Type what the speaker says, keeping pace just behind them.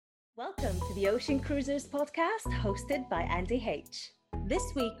Welcome to the Ocean Cruisers podcast hosted by Andy H. This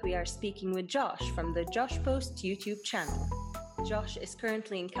week we are speaking with Josh from the Josh Post YouTube channel. Josh is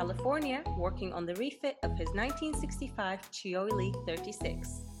currently in California working on the refit of his 1965 Chioi Lee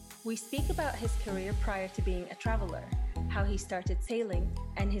 36. We speak about his career prior to being a traveler, how he started sailing,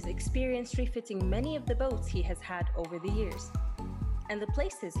 and his experience refitting many of the boats he has had over the years, and the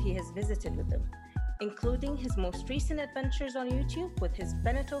places he has visited with them, including his most recent adventures on YouTube with his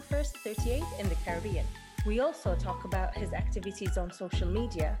Beneteau First 38 in the Caribbean. We also talk about his activities on social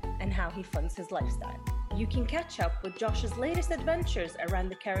media and how he funds his lifestyle. You can catch up with Josh's latest adventures around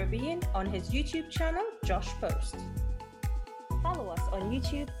the Caribbean on his YouTube channel, Josh Post. Follow us on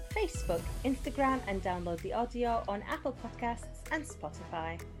YouTube, Facebook, Instagram, and download the audio on Apple Podcasts and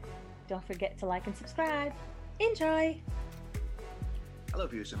Spotify. Don't forget to like and subscribe. Enjoy! Hello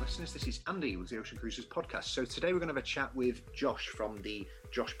viewers and listeners, this is Andy with the Ocean Cruisers podcast. So today we're going to have a chat with Josh from the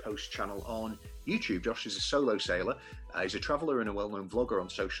Josh Post channel on YouTube. Josh is a solo sailor, he's a traveller and a well-known vlogger on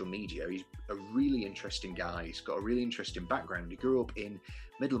social media. He's a really interesting guy, he's got a really interesting background. He grew up in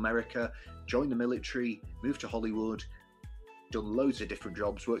Middle America, joined the military, moved to Hollywood, done loads of different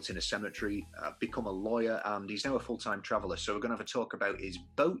jobs, worked in a cemetery, become a lawyer, and he's now a full-time traveller. So we're going to have a talk about his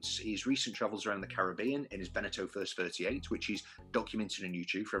boats, his recent travels around the Caribbean in his Beneteau First 38, which he's documented on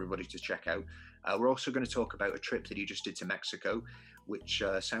YouTube for everybody to check out. We're also going to talk about a trip that he just did to Mexico, which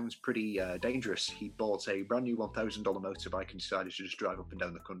sounds pretty dangerous. He bought a brand new $1,000 motorbike and decided to just drive up and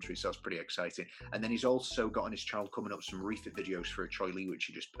down the country, so that's pretty exciting. And then he's also got on his channel coming up some refit videos for a Chioi Lee, which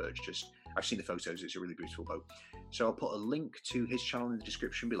he just purchased. I've seen the photos, it's a really beautiful boat. So I'll put a link to his channel in the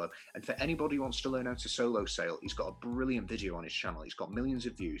description below. And for anybody who wants to learn how to solo sail, he's got a brilliant video on his channel. He's got millions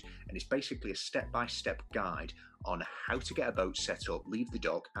of views, and it's basically a step-by-step guide on how to get a boat set up, leave the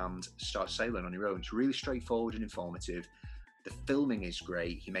dock, and start sailing on your own. It's really straightforward and informative. The filming is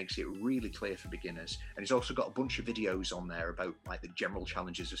great. He makes it really clear for beginners. And he's also got a bunch of videos on there about like the general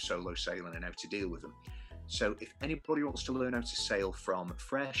challenges of solo sailing and how to deal with them. So if anybody wants to learn how to sail from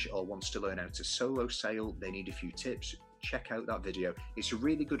fresh or wants to learn how to solo sail, they need a few tips, check out that video. It's a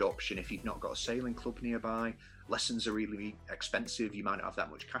really good option if you've not got a sailing club nearby. Lessons are really expensive. You might not have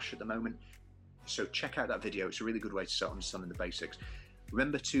that much cash at the moment. So check out that video. It's a really good way to start understanding the basics.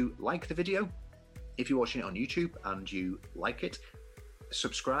 Remember to like the video if you're watching it on YouTube and you like it.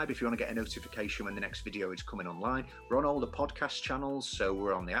 Subscribe if you want to get a notification when the next video is coming online. We're on all the podcast channels, so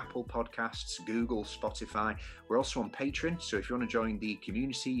we're on the Apple Podcasts, Google, Spotify. We're also on Patreon, so if you want to join the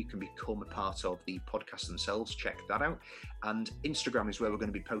community, you can become a part of the podcast themselves. Check that out. And Instagram is where we're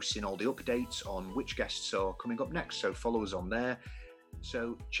going to be posting all the updates on which guests are coming up next, so follow us on there.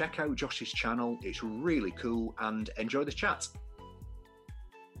 So check out Josh's channel, it's really cool, and enjoy the chat.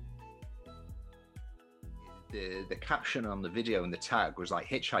 The caption on the video and the tag was like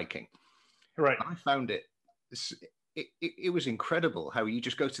hitchhiking. Right. I found it was incredible how you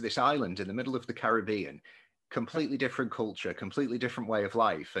just go to this island in the middle of the Caribbean, completely different culture, completely different way of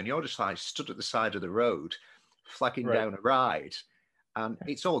life, and you're just like stood at the side of the road flagging down a ride, and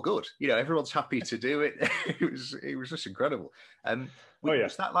it's all good. You know, everyone's happy to do it. It was just incredible.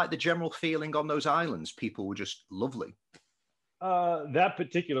 Was that like the general feeling on those islands? People were just lovely. That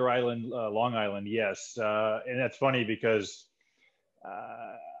particular island, Long Island, yes. And that's funny because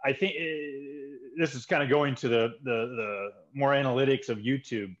I think this is kind of going to the more analytics of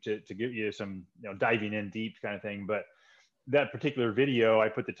YouTube to give you some, diving in deep kind of thing. But that particular video, I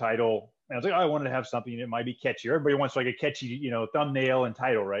put the title, and I was like, I wanted to have something that might be catchy. Everybody wants like a catchy, thumbnail and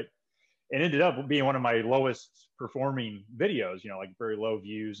title, right? And it ended up being one of my lowest performing videos, like very low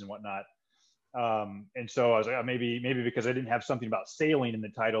views and whatnot. And so I was like, maybe because I didn't have something about sailing in the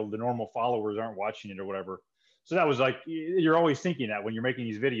title, the normal followers aren't watching it or whatever. So that was like, you're always thinking that when you're making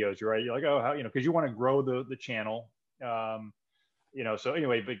these videos, right? You're like, oh, how, because you want to grow the channel. So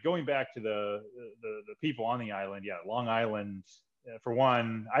anyway, but going back to the people on the island, Long Island, for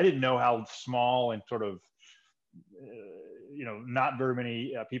one, I didn't know how small and sort of, not very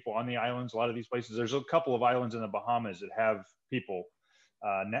many people on the islands. A lot of these places, there's a couple of islands in the Bahamas that have people.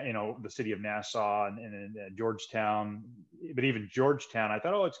 The city of Nassau and Georgetown, but even Georgetown, I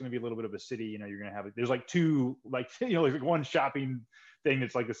thought, it's going to be a little bit of a city. You're going to have there's like two, like one shopping thing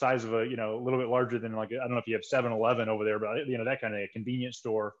that's like the size of a little bit larger than like, I don't know if you have 7-Eleven over there, but that kind of a convenience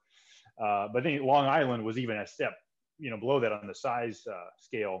store. But I think Long Island was even a step below that on the size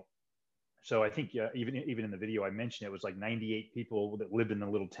scale. So I think even in the video I mentioned, it was like 98 people that lived in the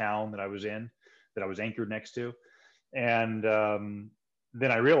little town that I was in, that I was anchored next to, and then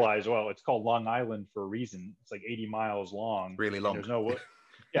I realized, it's called Long Island for a reason. It's like 80 miles long. Really long. There's no,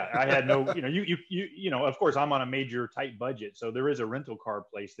 Yeah, I had no, of course I'm on a major tight budget. So there is a rental car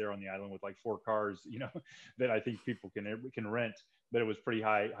place there on the island with like 4 cars, that I think people can rent, but it was pretty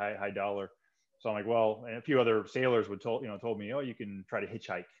high dollar. So I'm like, well, and a few other sailors told me, oh, you can try to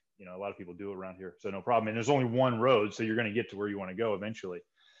hitchhike. A lot of people do it around here. So no problem. And there's only one road. So you're going to get to where you want to go eventually.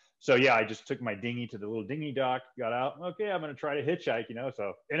 So yeah, I just took my dinghy to the little dinghy dock, got out. Okay, I'm going to try to hitchhike,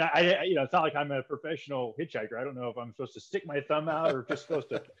 So, and I, it's not like I'm a professional hitchhiker. I don't know if I'm supposed to stick my thumb out or just supposed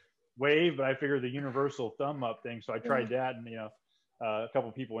to wave, but I figured the universal thumb up thing. So I tried that, and a couple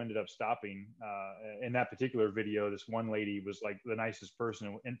of people ended up stopping. In that particular video, this one lady was like the nicest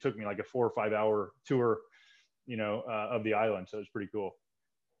person, and took me like a 4 or 5 hour tour, of the island. So it was pretty cool.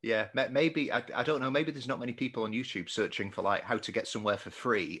 Yeah, maybe I don't know. Maybe there's not many people on YouTube searching for like how to get somewhere for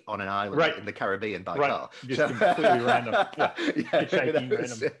free on an island in the Caribbean by car. Just completely random. Yeah,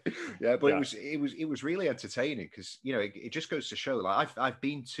 yeah, but it was really entertaining because it just goes to show. Like I've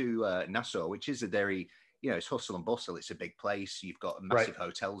been to Nassau, which is a very it's hustle and bustle. It's a big place. You've got massive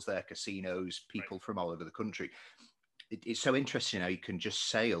hotels there, casinos, people from all over the country. It's so interesting how you can just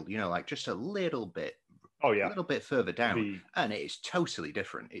sail. Like just a little bit. Oh yeah, a little bit further down, and it's totally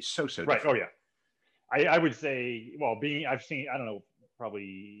different. It's so different. Right. Oh yeah, I would say, well, I've seen, I don't know,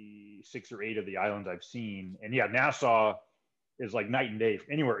 probably 6 or 8 of the islands I've seen, and yeah, Nassau is like night and day.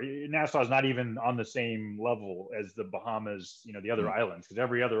 Anywhere, Nassau is not even on the same level as the Bahamas, the other islands, because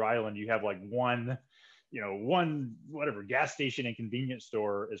every other island you have like one whatever gas station and convenience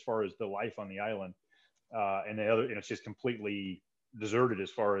store as far as the life on the island, and the other, it's just completely deserted as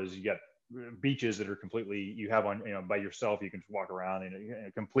far as you get beaches that are completely, you have on, by yourself, you can walk around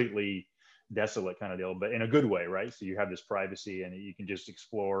and completely desolate kind of deal, but in a good way, right? So you have this privacy and you can just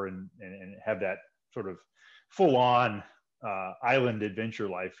explore and have that sort of full on island adventure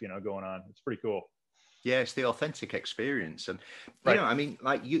life, going on. It's pretty cool. Yeah, it's the authentic experience. And, I mean,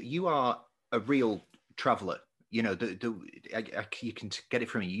 like you are a real traveler. You can get it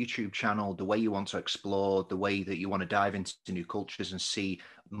from a YouTube channel, the way you want to explore, the way that you want to dive into new cultures and see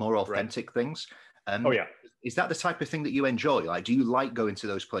more authentic things. Oh yeah. Is that the type of thing that you enjoy? Like, do you like going to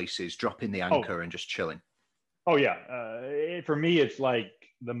those places, dropping the anchor and just chilling? Oh yeah. For me, it's like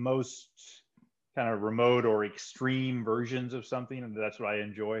the most kind of remote or extreme versions of something. And that's what I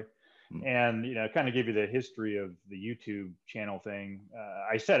enjoy. And, kind of give you the history of the YouTube channel thing.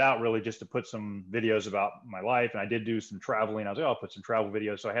 I set out really just to put some videos about my life. And I did do some traveling. I was like, I'll put some travel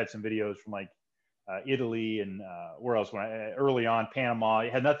videos. So I had some videos from like Italy and where else? Early on, Panama.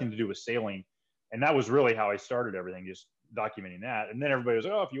 It had nothing to do with sailing. And that was really how I started everything, just documenting that. And then everybody was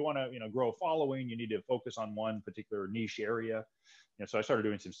like, oh, if you want to, grow a following, you need to focus on one particular niche area. So I started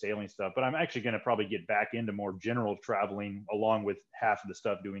doing some sailing stuff, but I'm actually going to probably get back into more general traveling along with half of the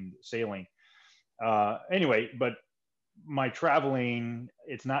stuff doing sailing. Anyway, but my traveling,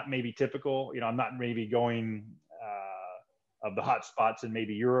 it's not maybe typical. I'm not maybe going of the hot spots in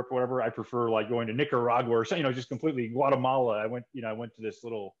maybe Europe or whatever. I prefer like going to Nicaragua or something, just completely Guatemala. I went to this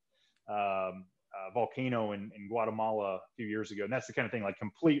little volcano in Guatemala a few years ago. And that's the kind of thing, like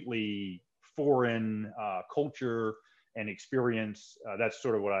completely foreign culture and experience. That's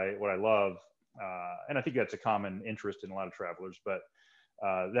sort of what I love, and I think that's a common interest in a lot of travelers. But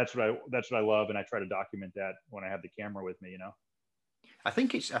that's what I love, and I try to document that when I have the camera with me. I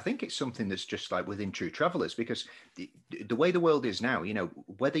think it's something that's just like within true travelers, because the way the world is now,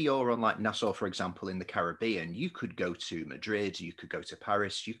 whether you're on like Nassau, for example, in the Caribbean, you could go to Madrid, you could go to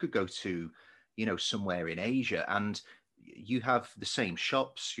Paris, you could go to somewhere in Asia, and you have the same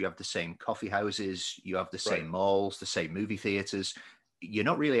shops, you have the same coffee houses, you have the same malls, the same movie theaters. You're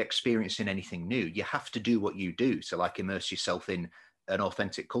not really experiencing anything new. You have to do what you do to like immerse yourself in an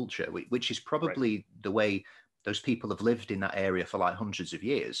authentic culture, which is probably the way those people have lived in that area for like hundreds of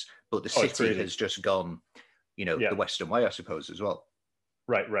years. But the city has just gone, the Western way, I suppose, as well.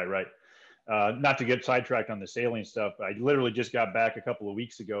 Right. Not to get sidetracked on the sailing stuff, I literally just got back a couple of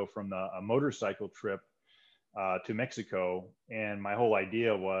weeks ago from a motorcycle trip to Mexico, and my whole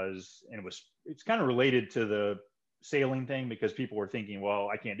idea was, and it's kind of related to the sailing thing, because people were thinking, well,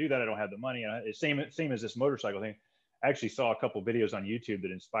 I can't do that, I don't have the money. And it's same as this motorcycle thing. I actually saw a couple of videos on YouTube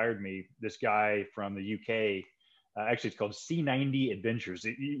that inspired me. This guy from the UK, actually it's called C90 Adventures.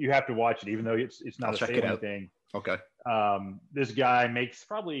 You have to watch it, even though it's not a sailing thing. Okay. This guy makes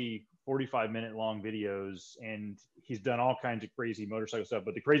probably 45-minute long videos, and he's done all kinds of crazy motorcycle stuff.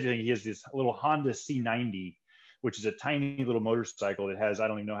 But the crazy thing, he has this little Honda C90, which is a tiny little motorcycle that has, I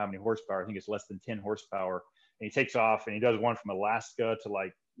don't even know how many horsepower. I think it's less than 10 horsepower. And he takes off and he does one from Alaska to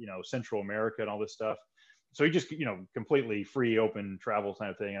like, Central America and all this stuff. So he just, completely free, open travel kind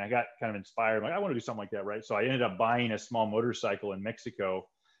of thing. And I got kind of inspired. Like, I want to do something like that, right? So I ended up buying a small motorcycle in Mexico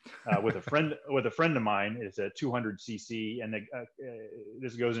with a friend of mine. It's a 200cc, and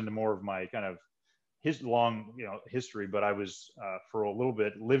this goes into more of my kind of his long history. But I was for a little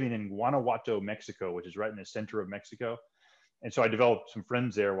bit living in Guanajuato, Mexico, which is right in the center of Mexico, and so I developed some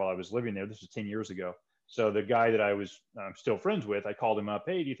friends there while I was living there. This was 10 years ago. So the guy that I was still friends with, I called him up.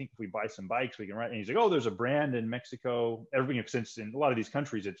 Hey, do you think if we buy some bikes, we can ride? And he's like, oh, there's a brand in Mexico. Everything, since in a lot of these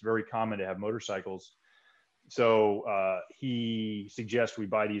countries, it's very common to have motorcycles. So he suggests we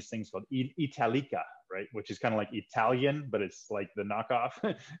buy these things called Italica, right? Which is kind of like Italian, but it's like the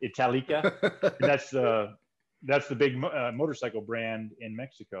knockoff Italica. And that's the big motorcycle brand in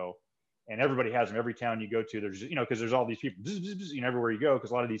Mexico. And everybody has them. Every town you go to, there's, because there's all these people, everywhere you go, because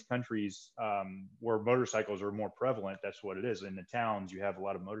a lot of these countries where motorcycles are more prevalent, that's what it is. In the towns, you have a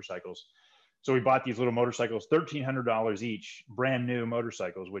lot of motorcycles. So we bought these little motorcycles, $1,300 each, brand new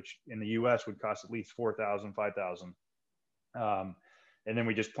motorcycles, which in the US would cost at least $4,000, $5,000. And then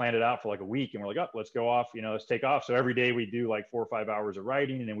we just planned it out for like a week, and we're like, oh, let's go off, let's take off. So every day we do like 4 or 5 hours of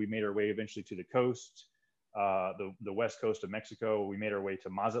riding, and then we made our way eventually to the coast. The west coast of Mexico. We made our way to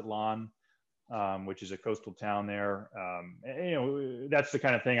Mazatlan, which is a coastal town there. That's the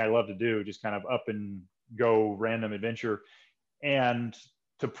kind of thing I love to do, just kind of up and go random adventure. And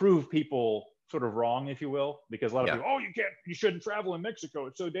to prove people sort of wrong, if you will, because a lot of people, you shouldn't travel in Mexico.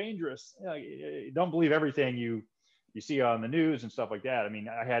 It's so dangerous. Don't believe everything you see on the news and stuff like that. I mean,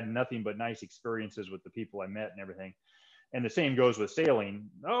 I had nothing but nice experiences with the people I met and everything. And the same goes with sailing.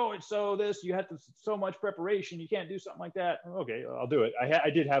 Oh, it's you have so much preparation. You can't do something like that. Okay, I'll do it. I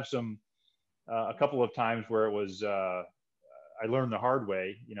did have a couple of times where it was, I learned the hard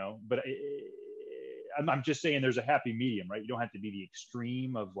way, but I'm just saying there's a happy medium, right? You don't have to be the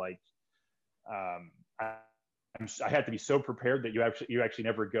extreme of like, I had to be so prepared that you actually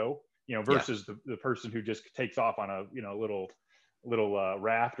never go, versus the person who just takes off on a, little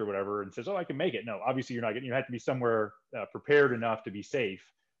raft or whatever and says, oh, I can make it. No, obviously you're not getting, you have to be somewhere prepared enough to be safe.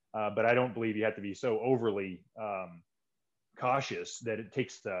 But I don't believe you have to be so overly cautious that it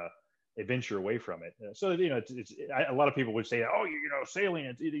takes the adventure away from it. So, a lot of people would say, oh,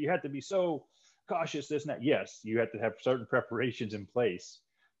 sailing, you have to be so cautious, this and that. Yes, you have to have certain preparations in place.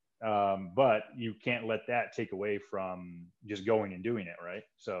 But you can't let that take away from just going and doing it. Right.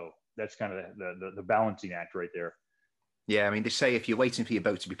 So that's kind of the balancing act right there. Yeah, I mean, they say if you're waiting for your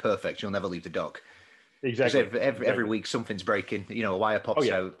boat to be perfect, you'll never leave the dock. Exactly. Every week something's breaking, a wire pops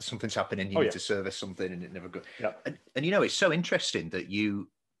out, something's happening, you need to service something, and it never goes. Yep. And it's so interesting that you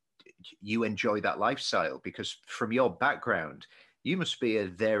enjoy that lifestyle, because from your background, you must be a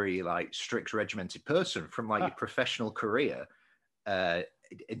very strict, regimented person from your professional career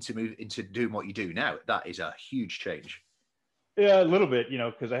into doing what you do now. That is a huge change. Yeah, a little bit,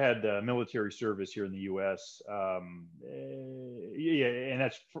 because I had military service here in the U.S. And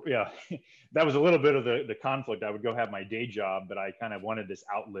that was a little bit of the conflict. I would go have my day job, but I kind of wanted this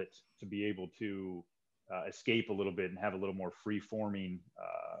outlet to be able to escape a little bit and have a little more free-forming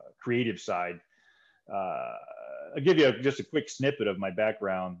creative side. I'll give you just a quick snippet of my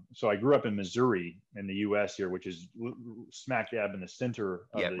background. So I grew up in Missouri in the U.S. here, which is smack dab in the center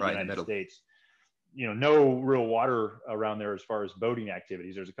of the United States. No real water around there as far as boating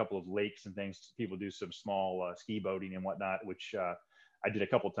activities. There's a couple of lakes and things. People do some small ski boating and whatnot, which I did a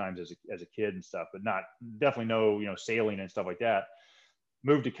couple of times as a kid and stuff, but definitely no sailing and stuff like that.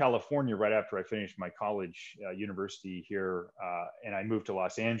 Moved to California right after I finished my college university here, and I moved to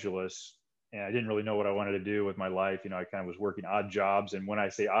Los Angeles. And I didn't really know what I wanted to do with my life. I kind of was working odd jobs, and when I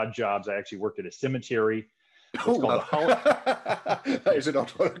say odd jobs, I actually worked at a cemetery. That is an odd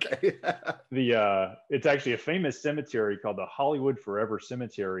one. Okay. It's actually a famous cemetery called the Hollywood Forever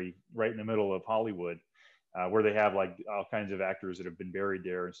Cemetery, right in the middle of Hollywood, where they have all kinds of actors that have been buried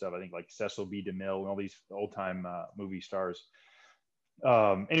there and stuff. I think Cecil B. DeMille and all these old time movie stars.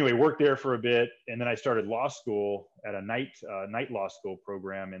 Anyway, worked there for a bit, and then I started law school at a night law school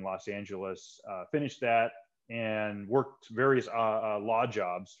program in Los Angeles. Finished that and worked various law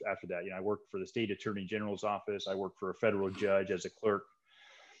jobs after that. I worked for the state attorney general's office. I worked for a federal judge as a clerk.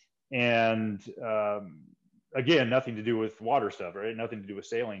 And again, nothing to do with water stuff, right? Nothing to do with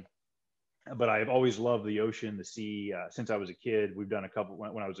sailing. But I've always loved the ocean, the sea. Since I was a kid, we've done a couple,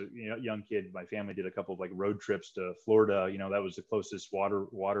 when I was a young kid, my family did a couple of road trips to Florida. That was the closest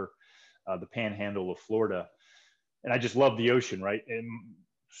water, the panhandle of Florida. And I just love the ocean, right? And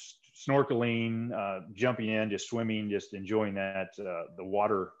snorkeling, jumping in, just swimming, just enjoying that, the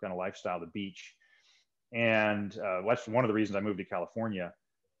water kind of lifestyle, the beach. And that's one of the reasons I moved to California.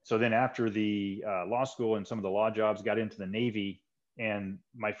 So then after the law school and some of the law jobs, got into the Navy. And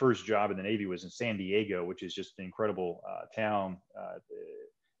my first job in the Navy was in San Diego, which is just an incredible town.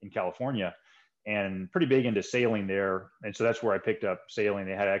 in California, and pretty big into sailing there. And so that's where I picked up sailing.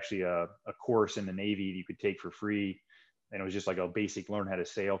 They had actually a course in the Navy that you could take for free. And it was just like a basic learn how to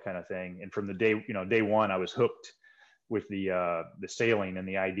sail kind of thing. And from the day one, I was hooked with the sailing and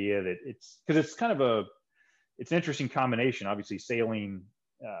the idea that because it's kind of it's an interesting combination. Obviously sailing,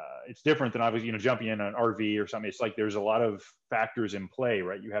 it's different than obviously, jumping in an RV or something. It's like, there's a lot of factors in play,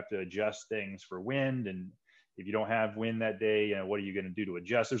 right? You have to adjust things for wind, and if you don't have wind that day, what are you going to do to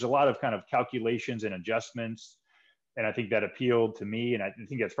adjust? There's a lot of kind of calculations and adjustments. And I think that appealed to me. And I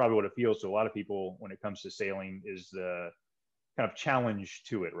think that's probably what appeals to a lot of people when it comes to sailing, is the kind of challenge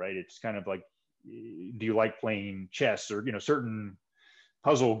to it, right? It's kind of like, do you like playing chess or, certain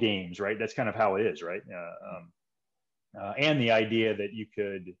puzzle games, right? That's kind of how it is, right? And the idea that you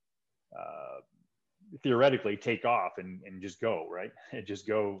could theoretically take off and just go, right? And just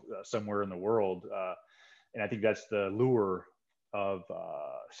go somewhere in the world. And I think that's the lure of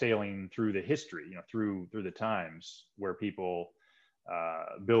sailing through the history, through the times where people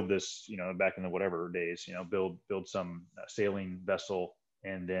build this, back in the whatever days, build some sailing vessel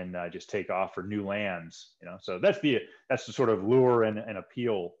and then just take off for new lands, So that's the sort of lure and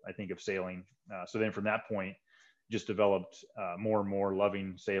appeal, I think, of sailing. So then from that point, just developed more and more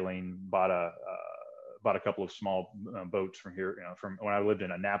loving sailing. Bought a couple of small boats from here, from when I lived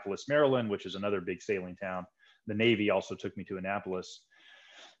in Annapolis, Maryland, which is another big sailing town. The Navy also took me to Annapolis.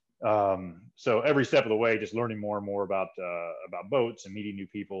 So every step of the way, just learning more and more about boats and meeting new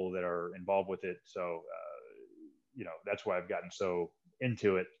people that are involved with it. So, that's why I've gotten so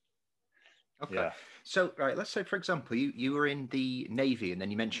into it. Okay. Yeah. So, right, let's say, for example, you were in the Navy, and then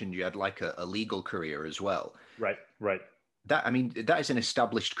you mentioned you had like a legal career as well. Right. That is an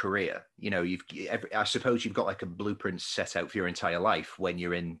established career. I suppose you've got like a blueprint set out for your entire life when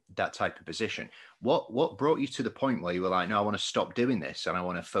you're in that type of position. What brought you to the point where you were like, no, I want to stop doing this and I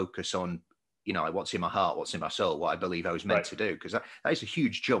want to focus on, like what's in my heart, what's in my soul, what I believe I was meant to do? Because that is a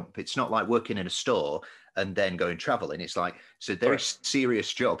huge jump. It's not like working in a store and then going traveling. It's like, it's a very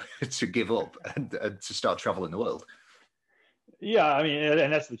serious job to give up and to start traveling the world. Yeah, I mean,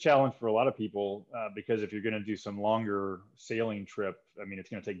 and that's the challenge for a lot of people, because if you're going to do some longer sailing trip, I mean, it's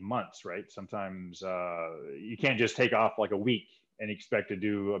going to take months, right? Sometimes you can't just take off like a week and expect to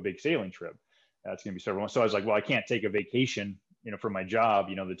do a big sailing trip. That's going to be several months. So I was like, well, I can't take a vacation, from my job,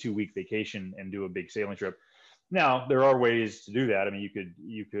 the 2-week vacation and do a big sailing trip. Now, there are ways to do that. I mean,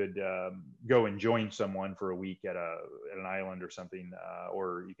 you could go and join someone for a week at an island or something,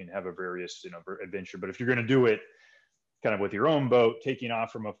 or you can have a various, adventure. But if you're going to do it kind of with your own boat, taking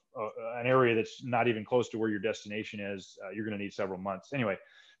off from an area that's not even close to where your destination is, you're going to need several months. Anyway,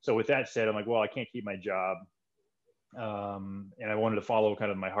 so with that said, I'm like, well, I can't keep my job. And I wanted to follow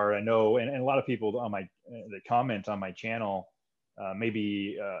kind of my heart. I know, and a lot of people that comment on my channel,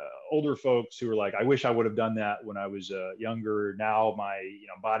 maybe older folks who are like, I wish I would have done that when I was younger. Now my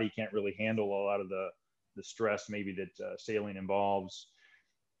body can't really handle a lot of the stress maybe that sailing involves.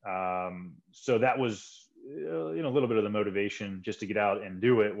 So that was a little bit of the motivation just to get out and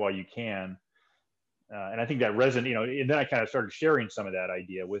do it while you can. And I think that and then I kind of started sharing some of that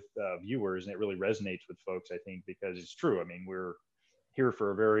idea with viewers, and it really resonates with folks, I think, because it's true. I mean, we're here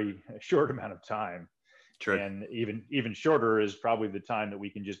for a very short amount of time. True. And even shorter is probably the time that we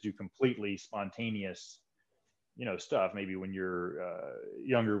can just do completely spontaneous, stuff. Maybe when you're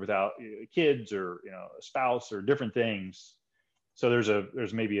younger without kids or, a spouse or different things. So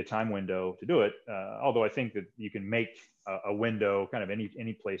there's maybe a time window to do it. Although I think that you can make a window kind of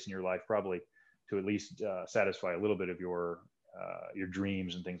any place in your life probably to at least satisfy a little bit of your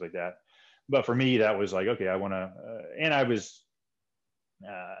dreams and things like that. But for me, that was like, okay, I want to, and I was,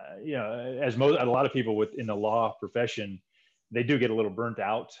 as a lot of people in the law profession, they do get a little burnt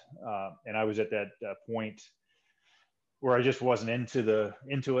out. And I was at that point where I just wasn't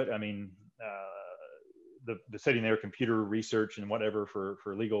into it. I mean, the sitting there, computer research and whatever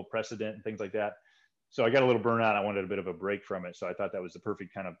for legal precedent and things like that. So I got a little burnout. I wanted a bit of a break from it. So I thought that was the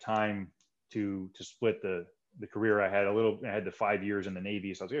perfect kind of time to split the career. I had the 5 years in the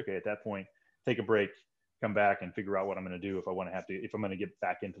Navy. So I was like, okay, at that point, take a break, come back and figure out what I'm going to do if I'm going to get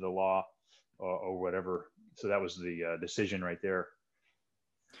back into the law or whatever. So that was the decision right there.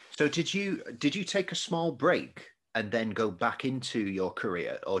 So did you take a small break and then go back into your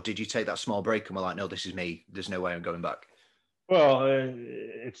career, or did you take that small break and were like, no, this is me, there's no way I'm going back? Well,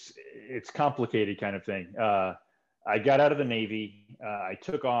 it's complicated kind of thing. I got out of the Navy. I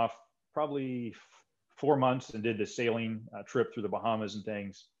took off probably 4 months and did the sailing trip through the Bahamas and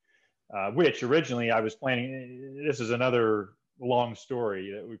things, which originally I was planning. This is another long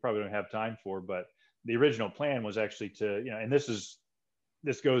story that we probably don't have time for, but the original plan was actually to, and this is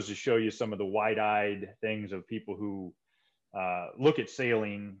this goes to show you some of the wide-eyed things of people who look at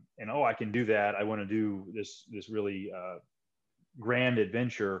sailing and, oh, I can do that. I want to do this really grand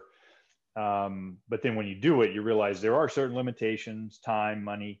adventure. But then when you do it, you realize there are certain limitations, time,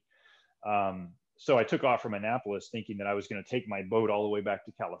 money. So I took off from Annapolis thinking that I was going to take my boat all the way back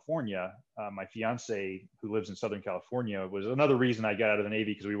to California. My fiance, who lives in Southern California, was another reason I got out of the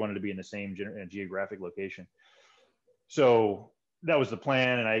Navy, because we wanted to be in the same geographic location. So that was the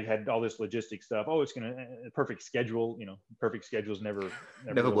plan. And I had all this logistic stuff. Oh, it's going to perfect schedule, perfect schedules never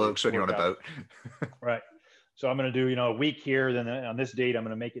really works when you're on a boat. Right. So I'm going to do, a week here. Then on this date, I'm going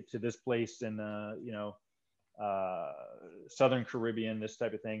to make it to this place in, Southern Caribbean, this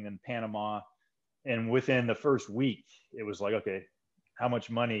type of thing, then Panama. And within the first week, it was like, okay, how much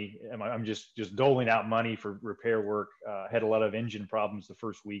money am I'm just doling out money for repair work. Had a lot of engine problems the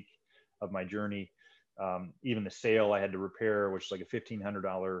first week of my journey. Even the sail I had to repair, which is like a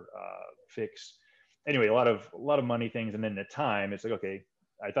 $1,500 fix. Anyway, a lot of money things. And then the time, it's like, okay,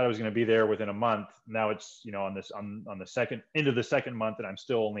 I thought I was going to be there within a month. Now it's, on the second end of the second month, and I'm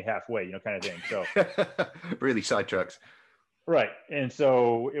still only halfway, kind of thing. So really sidetracked. Right. And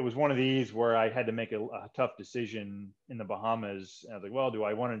so it was one of these where I had to make a tough decision in the Bahamas. And I was like, well, do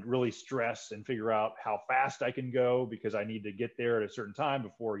I want to really stress and figure out how fast I can go because I need to get there at a certain time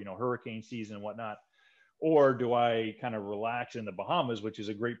before, hurricane season and whatnot? Or do I kind of relax in the Bahamas, which is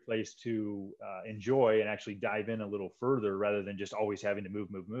a great place to enjoy and actually dive in a little further rather than just always having to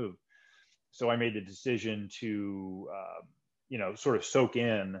move. So I made the decision to, sort of soak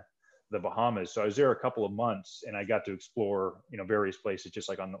in the Bahamas. So I was there a couple of months and I got to explore, various places, just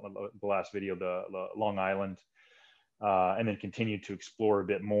like on the last video, the Long Island, and then continued to explore a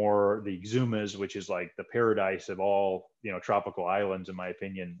bit more the Exumas, which is like the paradise of all, tropical islands, in my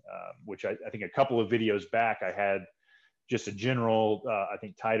opinion, which I think a couple of videos back, I had just a general, I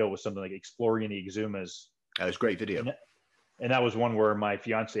think title was something like Exploring the Exumas. That was a great video. And that was one where my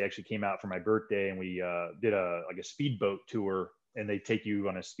fiance actually came out for my birthday and we did a speedboat tour. And they take you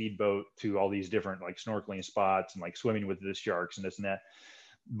on a speedboat to all these different like snorkeling spots and like swimming with the sharks and this and that.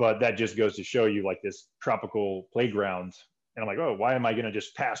 But that just goes to show you like this tropical playground. And I'm like, oh, why am I going to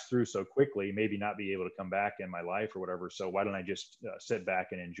just pass through so quickly? Maybe not be able to come back in my life or whatever. So why don't I just sit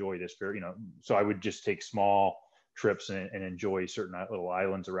back and enjoy this period? So I would just take small trips and enjoy certain little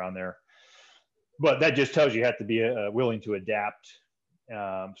islands around there. But that just tells you have to be willing to adapt.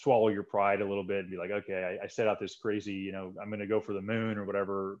 Swallow your pride a little bit and be like, okay, I set out this crazy, I'm going to go for the moon or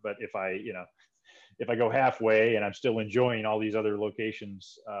whatever. But if I go halfway and I'm still enjoying all these other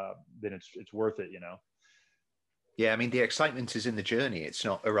locations, then it's worth it, Yeah, I mean, the excitement is in the journey. It's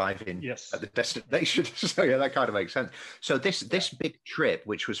not arriving yes. at the destination. So yeah, that kind of makes sense. So this big trip,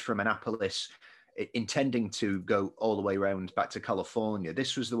 which was from Annapolis, intending to go all the way around back to California,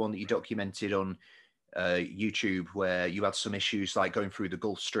 this was the one that you documented on YouTube, where you had some issues like going through the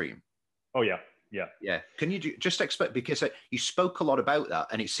Gulf Stream. Oh yeah. Can you just expect, because you spoke a lot about that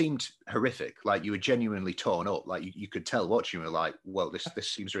and it seemed horrific, like you were genuinely torn up, like you could tell watching, you were like, well, this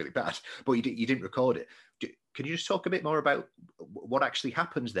seems really bad, but you didn't record it. Can you just talk a bit more about what actually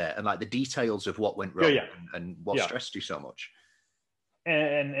happens there and like the details of what went wrong and what stressed you so much?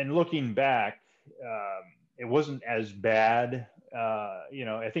 And looking back, it wasn't as bad.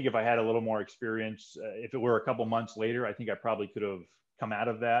 I think if I had a little more experience, if it were a couple months later, I think I probably could have come out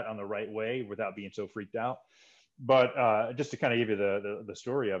of that on the right way without being so freaked out. But just to kind of give you the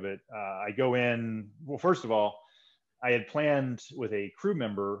story of it, I go in, well, first of all, I had planned with a crew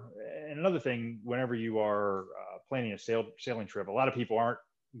member. And another thing, whenever you are planning a sailing trip, a lot of people aren't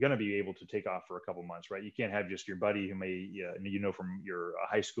going to be able to take off for a couple months, right? You can't have just your buddy who may, from your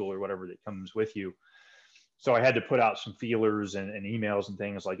high school or whatever that comes with you. So I had to put out some feelers and emails and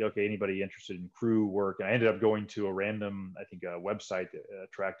things like, okay, anybody interested in crew work? And I ended up going to a random, I think, website that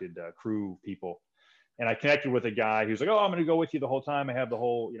attracted crew people. And I connected with a guy who's like, oh, I'm going to go with you the whole time. I have the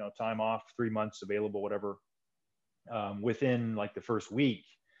whole, time off, 3 months available, whatever. Within like the first week,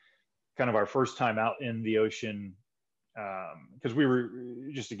 kind of our first time out in the ocean, because we were,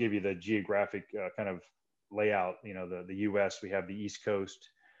 just to give you the geographic kind of layout, the US, we have the East Coast.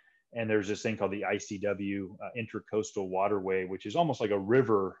 And there's this thing called the ICW, Intercoastal Waterway, which is almost like a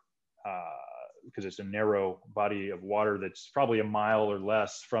river because it's a narrow body of water that's probably a mile or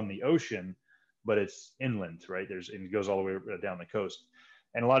less from the ocean, but it's inland, right? And it goes all the way down the coast.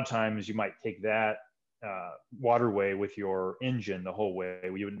 And a lot of times you might take that waterway with your engine the whole way.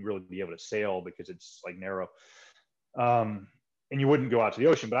 You wouldn't really be able to sail because it's like narrow. And you wouldn't go out to the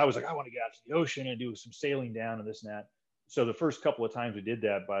ocean, but I was like, I want to get out to the ocean and do some sailing down and this and that. So the first couple of times we did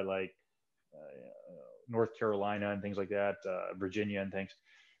that by like North Carolina and things like that, Virginia and things.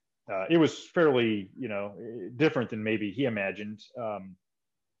 It was fairly, different than maybe he imagined.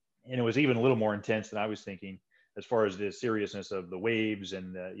 And it was even a little more intense than I was thinking, as far as the seriousness of the waves.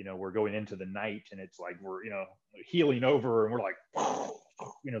 And, we're going into the night, and it's like we're, heeling over, and we're like,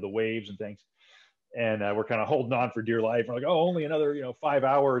 the waves and things. And we're kind of holding on for dear life. We're like, oh, only another, 5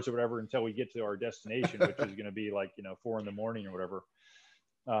 hours or whatever until we get to our destination, which is going to be like, 4 a.m. or whatever.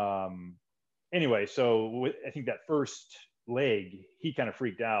 Anyway, so I think that first leg, he kind of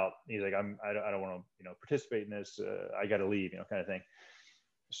freaked out. He's like, I don't want to, participate in this. I got to leave, kind of thing.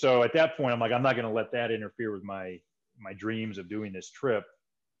 So at that point, I'm like, I'm not going to let that interfere with my dreams of doing this trip.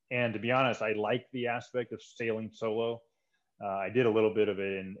 And to be honest, I like the aspect of sailing solo. I did a little bit of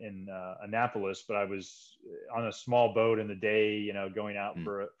it in Annapolis, but I was on a small boat in the day, going out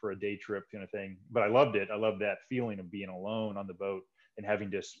for a day trip kind of thing. But I loved it. I loved that feeling of being alone on the boat and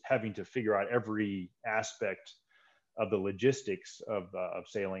having to figure out every aspect of the logistics of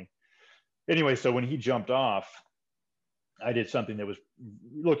sailing. Anyway, so when he jumped off, I did something that was,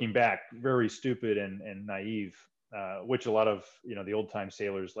 looking back, very stupid and naive, which a lot of, the old time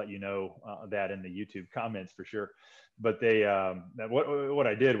sailors let that in the YouTube comments for sure. But what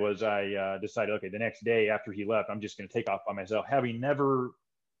I did was I decided, okay, the next day after he left, I'm just going to take off by myself, having never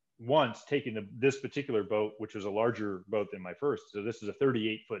once taken this particular boat, which was a larger boat than my first. So this is a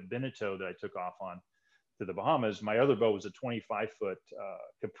 38-foot Beneteau that I took off on to the Bahamas. My other boat was a 25-foot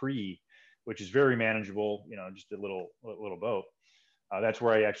Capri, which is very manageable, just a little boat. That's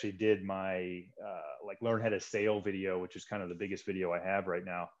where I actually did my learn how to sail video, which is kind of the biggest video I have right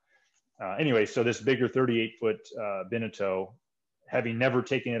now. Anyway, so this bigger 38-foot Beneteau, having never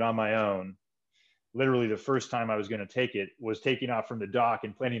taken it on my own, literally the first time I was going to take it was taking off from the dock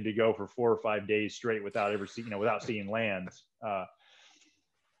and planning to go for 4 or 5 days straight without seeing land.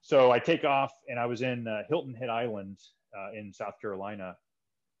 So I take off, and I was in Hilton Head Island in South Carolina,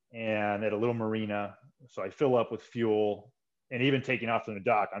 and at a little marina. So I fill up with fuel, and even taking off from the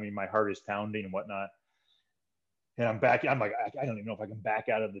dock, I mean, my heart is pounding and whatnot. And I'm back. I'm like, I don't even know if I can back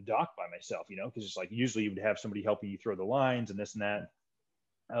out of the dock by myself, because it's like usually you would have somebody helping you throw the lines and this and that.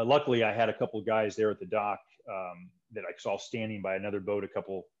 Luckily, I had a couple of guys there at the dock that I saw standing by another boat a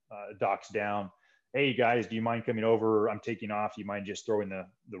couple docks down. Hey, guys, do you mind coming over? I'm taking off. Do you mind just throwing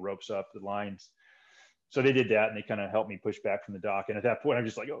the ropes up, the lines? So they did that, and they kind of helped me push back from the dock. And at that point, I'm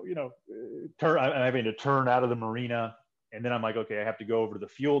just like, I'm having to turn out of the marina. And then I'm like, okay, I have to go over to the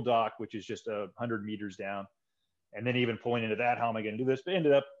fuel dock, which is just 100 meters down. And then even pulling into that, how am I going to do this? But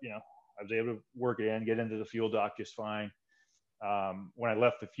ended up, I was able to work it in, get into the fuel dock just fine. When I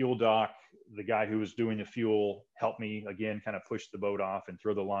left the fuel dock, the guy who was doing the fuel helped me again, kind of push the boat off and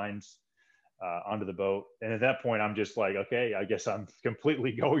throw the lines onto the boat. And at that point, I'm just like, okay, I guess I'm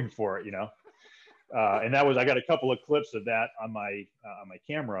completely going for it, and I got a couple of clips of that on my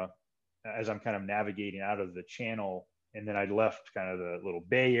camera as I'm kind of navigating out of the channel. And then I left kind of the little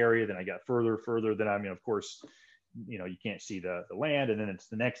bay area. Then I got further. Then of course, you can't see the land. And then it's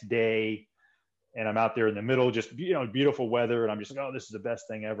the next day, and I'm out there in the middle, just, beautiful weather. And I'm just like, oh, this is the best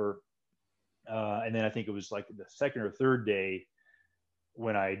thing ever. And then I think it was like the second or third day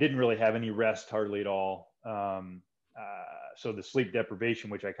when I didn't really have any rest hardly at all. So the sleep deprivation,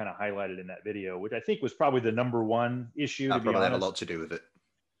 which I kind of highlighted in that video, which I think was probably the number one issue. That probably had a lot to do with it.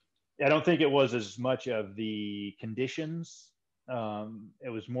 I don't think it was as much of the conditions.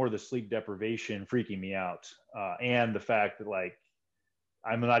 It was more the sleep deprivation freaking me out. And the fact that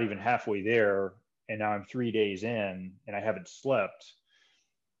I'm not even halfway there, and now I'm 3 days in and I haven't slept.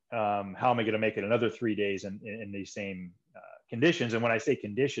 How am I going to make it another 3 days in these same conditions? And when I say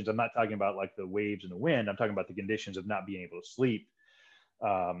conditions, I'm not talking about like the waves and the wind. I'm talking about the conditions of not being able to sleep,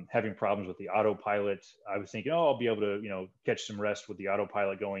 having problems with the autopilot. I was thinking, I'll be able to, catch some rest with the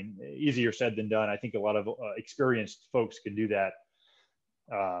autopilot going. Easier said than done. I think a lot of experienced folks can do that.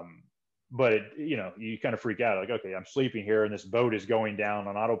 But you kind of freak out, like, okay, I'm sleeping here and this boat is going down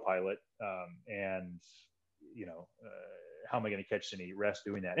on autopilot. And how am I going to catch any rest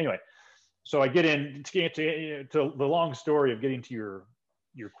doing that? Anyway, so I get in to the long story of getting to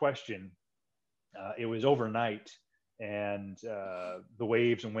your question. It was overnight, and the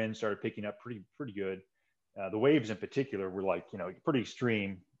waves and wind started picking up pretty good. The waves in particular were pretty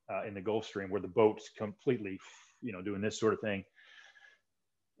extreme in the Gulf Stream, where the boat's completely, doing this sort of thing.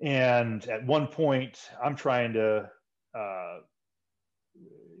 And at one point, I'm trying to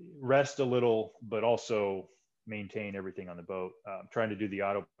rest a little, but also maintain everything on the boat. I'm trying to do the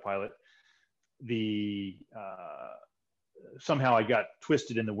autopilot. Somehow I got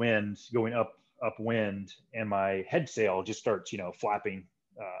twisted in the wind, going upwind, and my head sail just starts, flapping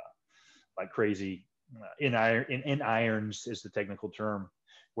like crazy, in irons is the technical term,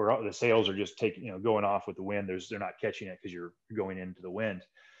 where the sails are just going off with the wind. They're not catching it because you're going into the wind.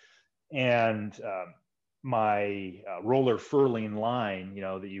 And my roller furling line,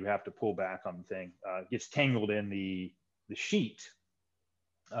 that you have to pull back on the thing, gets tangled in the sheet.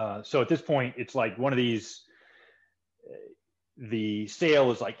 So at this point, it's like one of these, the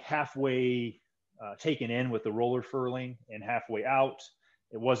sail is like halfway taken in with the roller furling and halfway out.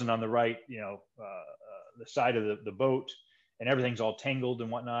 It wasn't on the right, the side of the boat, and everything's all tangled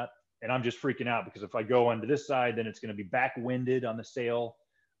and whatnot. And I'm just freaking out because if I go onto this side, then it's going to be back-winded on the sail,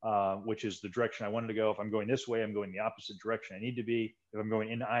 which is the direction I wanted to go. If I'm going this way, I'm going the opposite direction I need to be. If I'm going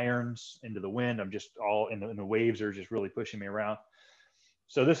in irons into the wind, I'm just all in the waves are just really pushing me around.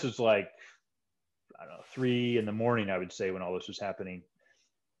 So this is like, I don't know, 3 a.m, I would say, when all this was happening.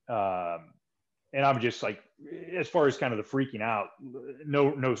 And I'm just like, as far as kind of the freaking out,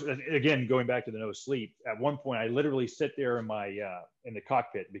 no, again, going back to the no sleep, at one point I literally sit there in my, in the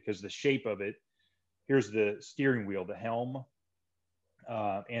cockpit, because the shape of it, here's the steering wheel, the helm,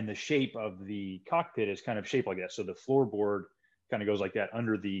 and the shape of the cockpit is kind of shaped like that. So the floorboard kind of goes like that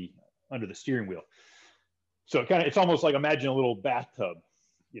under the steering wheel. So it's almost like, imagine a little bathtub,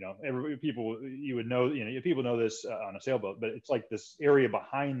 people, you would know, people know this on a sailboat, but it's like this area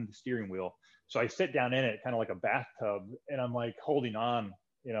behind the steering wheel. So I sit down in it, kind of like a bathtub, and I'm like holding on,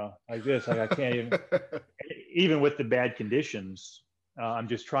 like this, like I can't even, even with the bad conditions, I'm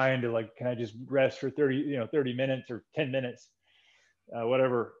just trying to can I just rest for 30 minutes or 10 minutes,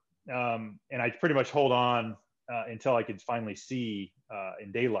 whatever. And I pretty much hold on until I could finally see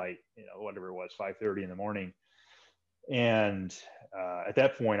in daylight, whatever it was, 5:30 in the morning. And at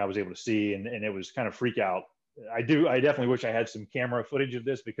that point I was able to see, and it was kind of freak out. I definitely wish I had some camera footage of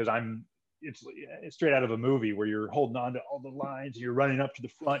this, because it's straight out of a movie where you're holding on to all the lines, you're running up to the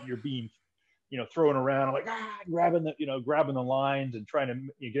front, you're being, thrown around. I'm like, grabbing the lines and trying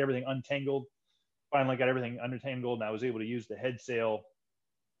to get everything untangled. Finally got everything untangled, and I was able to use the head sail.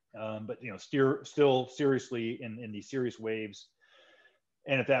 But steer still seriously in these serious waves.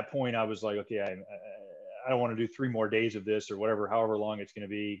 And at that point I was like, okay, I don't want to do 3 more days of this, or however long it's going to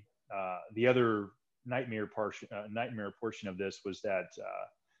be. The other nightmare portion of this was that,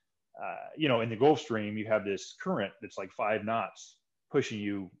 in the Gulf Stream, you have this current that's like 5 knots pushing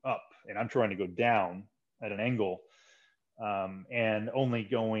you up, and I'm trying to go down at an angle, and only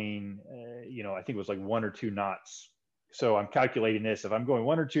going, I think it was like 1 or 2 knots. So I'm calculating this. If I'm going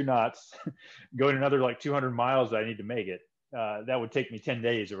 1 or 2 knots, going another like 200 miles that I need to make it, that would take me 10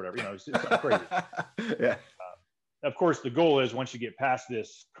 days or whatever. It's crazy. Yeah. Of course, the goal is, once you get past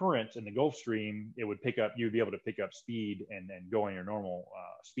this current in the Gulf Stream, it would you'd be able to pick up speed and go on your normal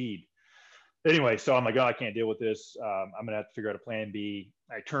speed. Anyway, so I'm like, I can't deal with this. I'm going to have to figure out a plan B.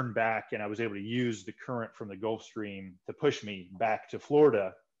 I turned back, and I was able to use the current from the Gulf Stream to push me back to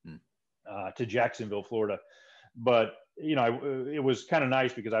Florida, to Jacksonville, Florida. But, it was kind of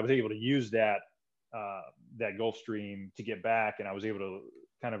nice, because I was able to use that Gulf Stream to get back, and I was able to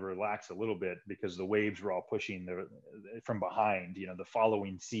kind of relax a little bit, because the waves were all pushing from behind, the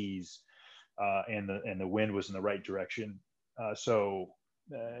following seas, and the wind was in the right direction. So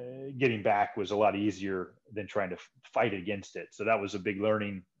getting back was a lot easier than trying to fight against it. So that was a big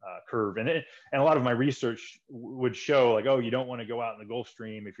learning curve. And a lot of my research would show, like, you don't want to go out in the Gulf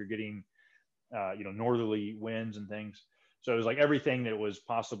Stream if you're getting, northerly winds and things. So it was like everything that was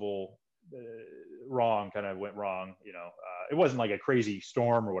possible wrong kind of went wrong. It wasn't like a crazy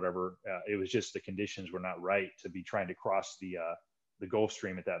storm or whatever. It was just the conditions were not right to be trying to cross the Gulf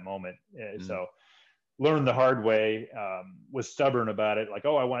Stream at that moment. So learned the hard way, was stubborn about it. Like,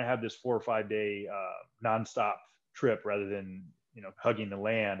 I want to have this 4 or 5 day nonstop trip rather than, hugging the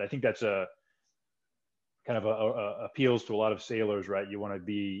land. I think that's a kind of appeals to a lot of sailors, right? You want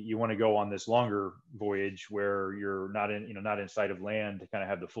to go on this longer voyage where you're not in sight of land, to kind of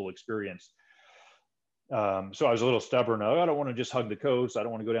have the full experience. So I was a little stubborn. I don't want to just hug the coast. I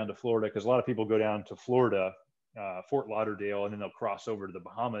don't want to go down to Florida, because a lot of people go down to Florida, Fort Lauderdale, and then they'll cross over to the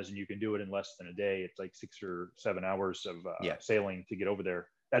Bahamas, and you can do it in less than a day. It's like 6 or 7 hours of sailing to get over there.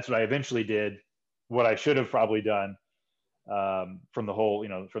 That's what I eventually did. What I should have probably done from the whole,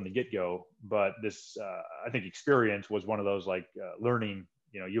 from the get-go. But this, I think, experience was one of those, learning,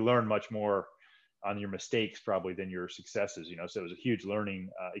 you learn much more on your mistakes probably than your successes, so it was a huge learning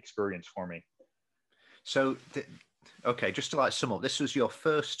experience for me. So, okay, just to sum up, this was your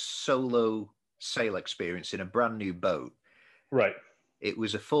first solo sail experience in a brand new boat. Right. It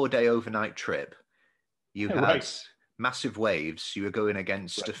was a 4-day overnight trip. You had massive waves. You were going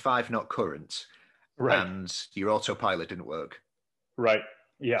against a 5-knot current. Right. And your autopilot didn't work. Right.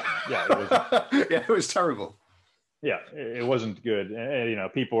 Yeah, it was. Yeah, it was terrible. Yeah, it wasn't good. And, you know,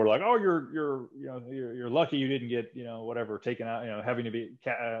 people were like, "Oh, you're lucky you didn't get, you know, whatever taken out, you know, having to be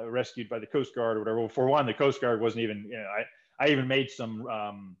rescued by the Coast Guard or whatever." Well, for one, the Coast Guard wasn't even, you know, I even made some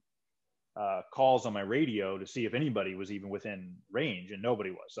calls on my radio to see if anybody was even within range, and nobody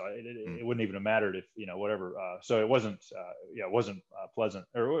was. So it wouldn't even have mattered if, you know, whatever. So it wasn't, it wasn't pleasant,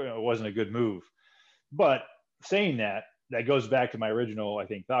 or it wasn't a good move. But saying that goes back to my original, I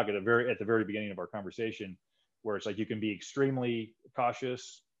think, thought at the very beginning of our conversation, where it's like you can be extremely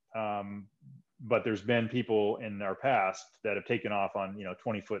cautious, but there's been people in our past that have taken off on, you know,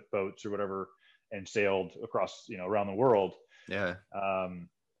 20-foot boats or whatever and sailed across, you know, around the world. Yeah.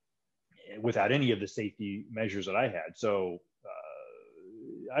 Without any of the safety measures that I had. So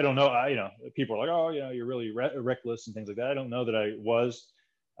I don't know. You know, people are like, "Oh, you know, you're really reckless" and things like that. I don't know that I was.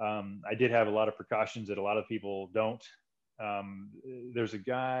 I did have a lot of precautions that a lot of people don't. There's a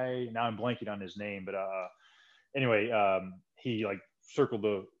guy, now I'm blanking on his name, but anyway, he like circled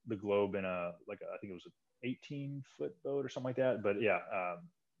the globe in I think it was an 18-foot boat or something like that. But yeah,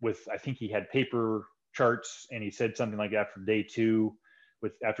 I think he had paper charts, and he said something like after day 2,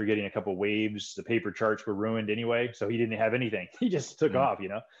 after getting a couple waves, the paper charts were ruined anyway. So he didn't have anything. He just took off, you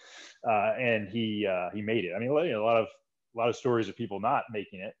know, and he made it. I mean, you know, a lot of stories of people not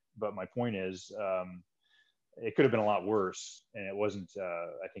making it. But my point is, it could have been a lot worse, and it wasn't,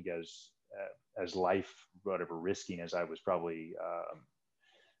 I think, as life, whatever, risking as I was probably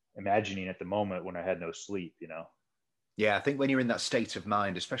imagining at the moment when I had no sleep, you know? Yeah, I think when you're in that state of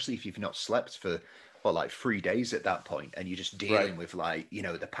mind, especially if you've not slept for, well, like 3 days at that point, and you're just dealing with, like, you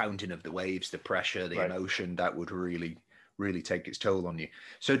know, the pounding of the waves, the pressure, the emotion, that would really, really take its toll on you.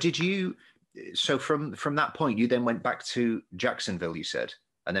 So from that point, you then went back to Jacksonville, you said?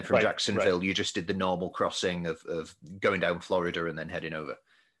 And then from Jacksonville, you just did the normal crossing of going down Florida and then heading over.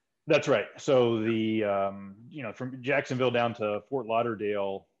 That's right. So you know, from Jacksonville down to Fort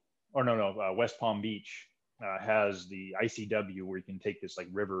Lauderdale, West Palm Beach has the ICW, where you can take this like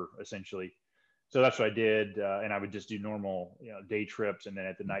river essentially. So that's what I did. And I would just do normal, you know, day trips. And then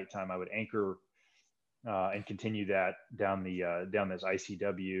at the nighttime, I would anchor and continue that down this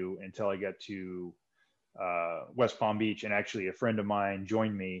ICW until I got to West Palm Beach. And actually a friend of mine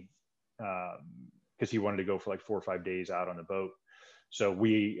joined me because he wanted to go for like 4 or 5 days out on the boat. So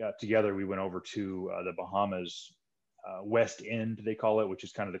we together, we went over to the Bahamas, West End, they call it, which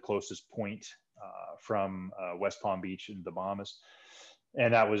is kind of the closest point from West Palm Beach in the Bahamas.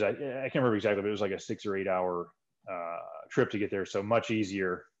 And that was, I can't remember exactly, but it was like a 6 or 8 hour trip to get there. So much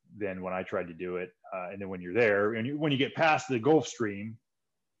easier than when I tried to do it. And then when you're there, and when you get past the Gulf Stream,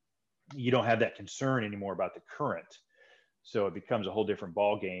 you don't have that concern anymore about the current. So it becomes a whole different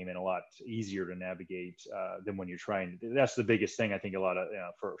ball game and a lot easier to navigate than when you're trying. That's the biggest thing, I think,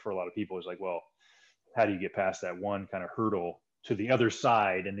 for a lot of people is like, well, how do you get past that one kind of hurdle to the other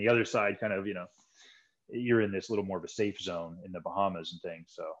side? And the other side kind of, you know, you're in this little more of a safe zone in the Bahamas and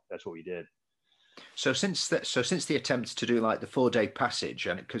things. So that's what we did. So since the attempt to do like the 4-day passage,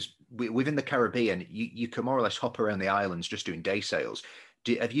 and because within the Caribbean, you can more or less hop around the islands just doing day sails.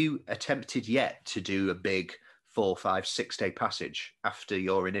 Have you attempted yet to do a big 4, 5, 6 day passage after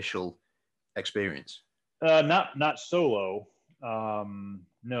your initial experience? Not solo.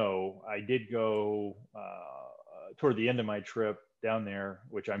 No, I did go toward the end of my trip down there,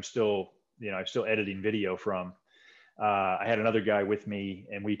 which I'm still editing video from. I had another guy with me,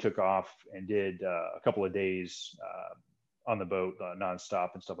 and we took off and did a couple of days on the boat nonstop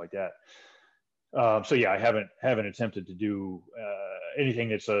and stuff like that. So yeah, I haven't attempted to do anything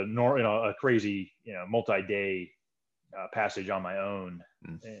that's a crazy, you know, multi-day passage on my own,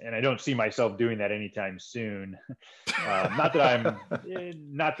 and I don't see myself doing that anytime soon. Not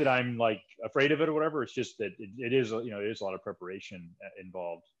that I'm like afraid of it or whatever. It's just that it is, you know, it is a lot of preparation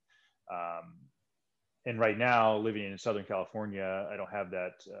involved. And right now, living in Southern California, I don't have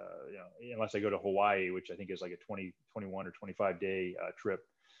that, you know, unless I go to Hawaii, which I think is like a 21 or 25 day trip.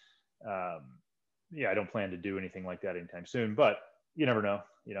 Yeah, I don't plan to do anything like that anytime soon, but you never know.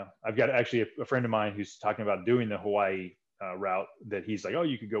 You know, I've got actually a friend of mine who's talking about doing the Hawaii route, that he's like, oh,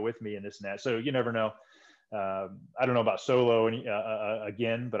 you could go with me and this and that. So you never know. I don't know about solo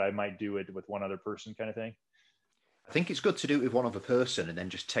again, but I might do it with one other person kind of thing. I think it's good to do it with one other person and then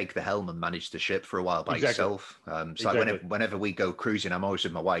just take the helm and manage the ship for a while by yourself. So like whenever we go cruising, I'm always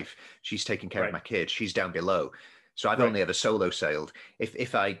with my wife. She's taking care of my kids. She's down below. So I've only ever solo sailed.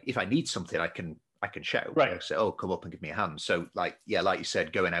 If I need something, I can shout. I say, oh, come up and give me a hand. So like you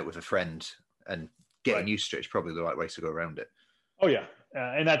said, going out with a friend and getting used to it is probably the right way to go around it. Oh yeah.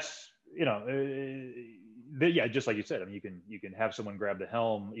 And that's, you know, yeah, just like you said, I mean, you can have someone grab the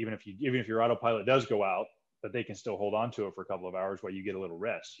helm, even if your autopilot does go out, but they can still hold on to it for a couple of hours while you get a little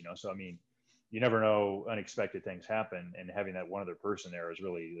rest, you know? So, I mean, you never know, unexpected things happen, and having that one other person there is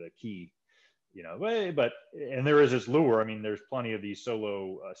really the key, you know. And there is this lure. I mean, there's plenty of these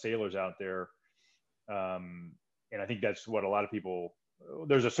solo sailors out there. And I think that's what a lot of people,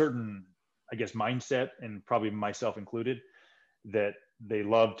 there's a certain, I guess, mindset, and probably myself included, that they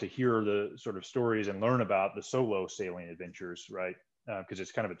love to hear the sort of stories and learn about the solo sailing adventures, right? Because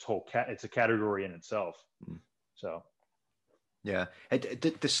it's kind of it's a category in itself. So. Yeah,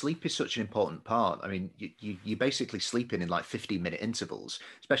 the sleep is such an important part. I mean, you're basically sleeping in like 15-minute intervals,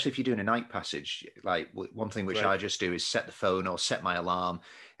 especially if you're doing a night passage. Like one thing which I just do is set the phone or set my alarm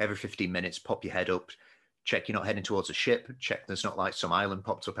every 15 minutes, pop your head up, check you're not heading towards a ship, check there's not like some island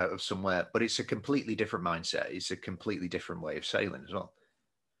popped up out of somewhere. But it's a completely different mindset. It's a completely different way of sailing as well.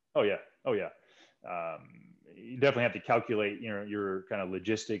 Oh yeah. You definitely have to calculate, you know, your kind of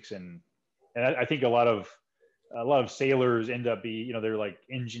logistics, and I think a lot of sailors end up they're like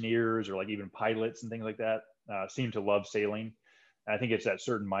engineers or like even pilots and things like that, seem to love sailing. And I think it's that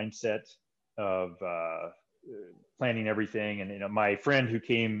certain mindset of planning everything. And, you know, my friend who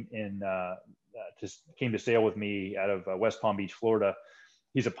came to sail with me out of West Palm Beach, Florida,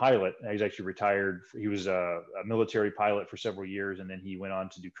 he's a pilot. He's actually retired. He was a military pilot for several years, and then he went on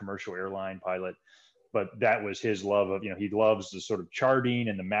to do commercial airline pilot. But that was his love of, you know, he loves the sort of charting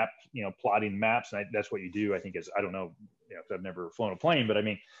and the map, you know, plotting maps. And that's what you do, I think, I don't know, you know, 'cause I've never flown a plane, but I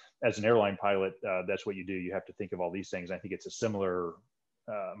mean, as an airline pilot, that's what you do. You have to think of all these things. I think it's a similar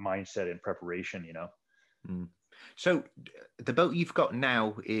mindset and preparation, you know. Mm. So the boat you've got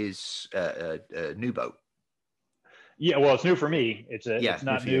now is a new boat. Yeah, well, it's new for me. It's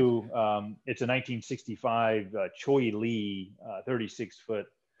not new. It's a 1965 Choi Lee 36-foot.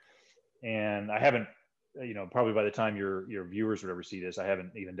 And I haven't, you know, probably by the time your viewers would ever see this, I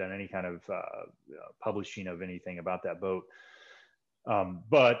haven't even done any kind of publishing of anything about that boat.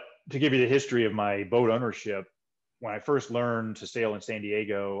 But to give you the history of my boat ownership, when I first learned to sail in San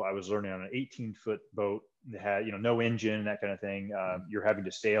Diego, I was learning on an 18-foot boat that had, you know, no engine, that kind of thing. You're having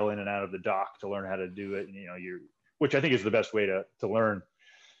to sail in and out of the dock to learn how to do it. And, you know, which I think is the best way to learn.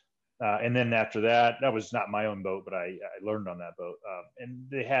 And then after that was not my own boat, but I learned on that boat. And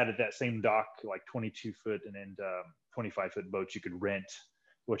they had at that same dock, like 22-foot and 25-foot boats you could rent,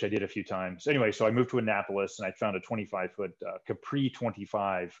 which I did a few times. Anyway, so I moved to Annapolis and I found a 25-foot Capri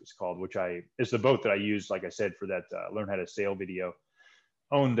 25, it's called, which is the boat that I used, like I said, for that Learn How to Sail video.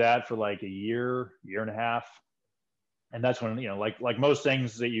 Owned that for like a year and a half. And that's when, you know, like most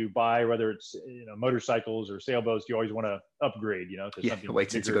things that you buy, whether it's, you know, motorcycles or sailboats, you always want to upgrade, you know, to something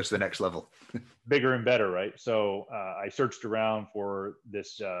waiting to go to the next level. Bigger and better, right? So I searched around for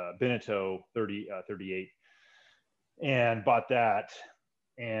this Beneteau 38 and bought that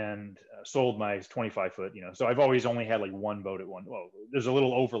and sold my 25-foot, you know. So I've always only had like one boat at one. Well, there's a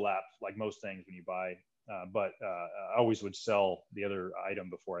little overlap, like most things when you buy, but I always would sell the other item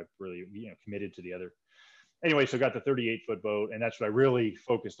before I really, you know, committed to the other. Anyway, so I got the 38-foot boat, and that's what I really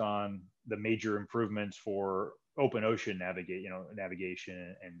focused on, the major improvements for open ocean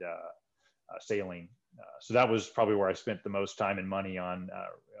navigation and sailing. So that was probably where I spent the most time and money on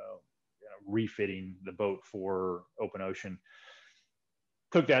refitting the boat for open ocean.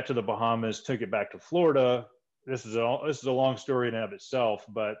 Took that to the Bahamas, took it back to Florida. This is a long story in and of itself,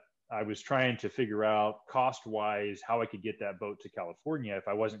 but I was trying to figure out cost-wise how I could get that boat to California if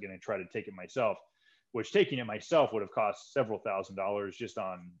I wasn't going to try to take it myself. Which taking it myself would have cost several $1,000s just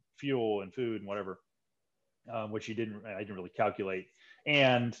on fuel and food and whatever, which I didn't really calculate.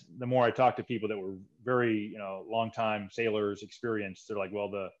 And the more I talked to people that were very, you know, long-time sailors, experienced, they're like, well,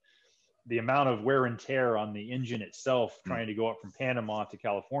 the amount of wear and tear on the engine itself trying to go up from Panama to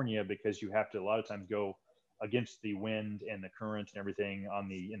California, because you have to a lot of times go against the wind and the current and everything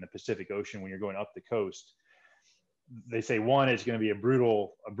in the Pacific Ocean when you're going up the coast. They say, one, it's going to be a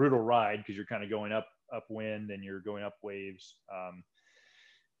brutal ride because you're kind of going upwind and you're going up waves,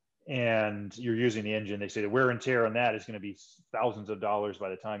 and you're using the engine. They say the wear and tear on that is going to be thousands of dollars by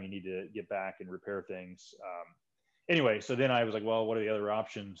the time you need to get back and repair things. Anyway, so then I was like, well, what are the other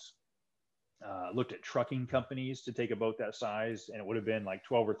options? Looked at trucking companies to take a boat that size, and it would have been like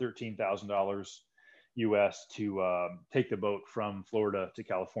 $12,000 or $13,000 US to take the boat from Florida to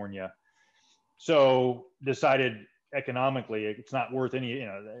California. So decided economically it's not worth any, you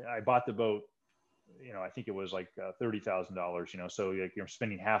know, I bought the boat, you know, I think it was like $30,000, you know, so you're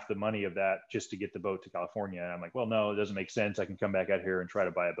spending half the money of that just to get the boat to California. And I'm like, well, no, it doesn't make sense. I can come back out here and try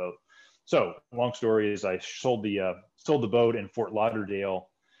to buy a boat. So long story is I sold the boat in Fort Lauderdale.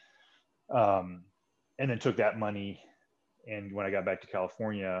 And and then took that money. And when I got back to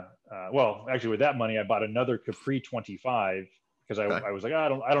California, well, actually with that money, I bought another Capri 25 because I was like, I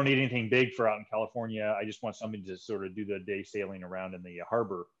don't need anything big for out in California. I just want something to sort of do the day sailing around in the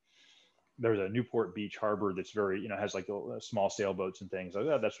harbor. There's a Newport Beach harbor that's very, has like small sailboats and things.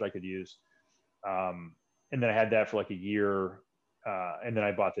 That's what I could use. And then I had that for like a year. And then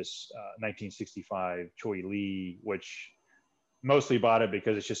I bought this 1965 Choi Lee, which mostly bought it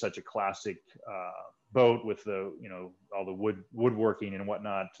because it's just such a classic boat with the, all the woodworking and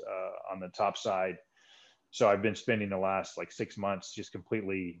whatnot on the top side. So I've been spending the last like 6 months just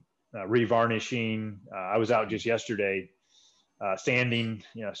completely revarnishing. I was out just yesterday sanding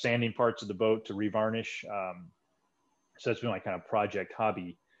parts of the boat to revarnish. So that's been my kind of project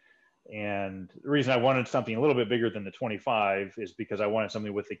hobby. And the reason I wanted something a little bit bigger than the 25 is because I wanted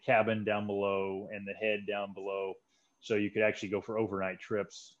something with the cabin down below and the head down below. So you could actually go for overnight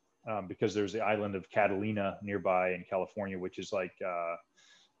trips because there's the island of Catalina nearby in California, which is like,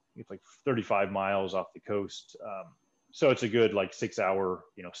 it's like 35 miles off the coast. So it's a good like 6 hour,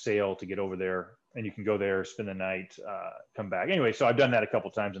 sail to get over there, and you can go there, spend the night, come back. Anyway, so I've done that a couple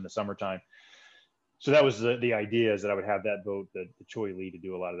of times in the summertime. So that was the idea, is that I would have that boat, the Choi Lee, to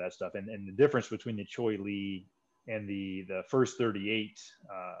do a lot of that stuff. And the difference between the Choi Lee and the first 38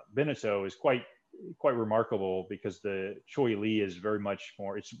 Beneteau is quite remarkable, because the Choi Lee is very much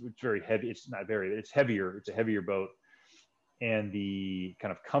more, it's very heavy. It's heavier. It's a heavier boat. And the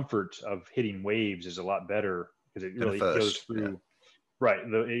kind of comfort of hitting waves is a lot better, because it really goes through, yeah. Right.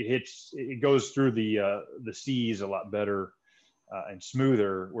 It goes through the seas a lot better and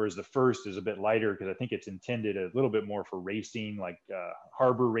smoother, whereas the first is a bit lighter, because I think it's intended a little bit more for racing, like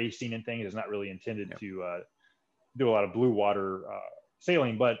harbor racing and things. It's not really intended to do a lot of blue water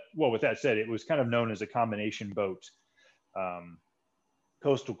sailing. But with that said, it was kind of known as a combination boat,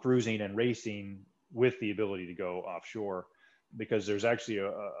 coastal cruising and racing with the ability to go offshore, because there's actually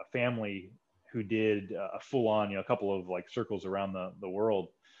a family who did a full-on, a couple of like circles around the world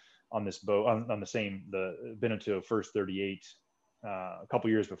on this boat, on the Beneteau First 38, a couple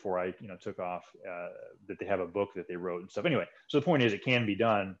years before I, took off, that they have a book that they wrote and stuff. Anyway, so the point is, it can be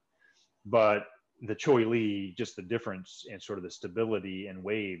done, but the Choi Lee, just the difference in sort of the stability and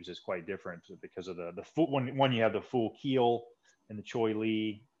waves is quite different, because of the full one, you have the full keel in the Choi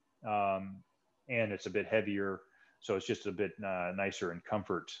Lee, and it's a bit heavier. So it's just a bit nicer in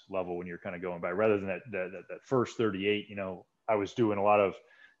comfort level when you're kind of going by, rather than that first 38, I was doing a lot of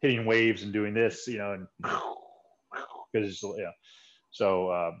hitting waves and doing this, and because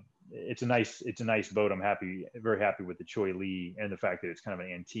so it's a nice boat. I'm very happy with the Choi Lee, and the fact that it's kind of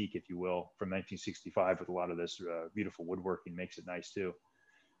an antique, if you will, from 1965, with a lot of this beautiful woodworking makes it nice too.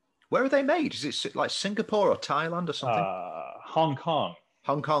 Where are they made? Is it like Singapore or Thailand or something? Hong Kong.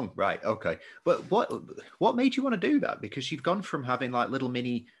 Hong Kong, right? Okay, but what made you want to do that? Because you've gone from having like little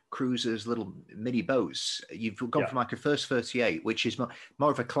mini cruisers, little mini boats. You've gone from like a first 38, which is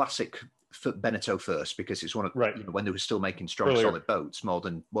more of a classic Beneteau first, because it's one of when they were still making strong, solid boats, more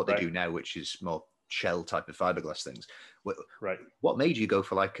than what they do now, which is more shell type of fiberglass things. Right. What made you go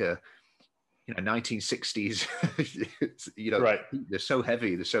for like a 1960s? They're so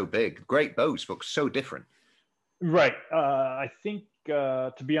heavy, they're so big, great boats, but so different. Right. I think,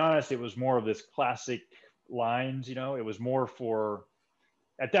 to be honest, it was more of this classic lines, it was more for,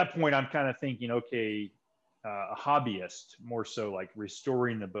 at that point, I'm kind of thinking, okay, a hobbyist, more so like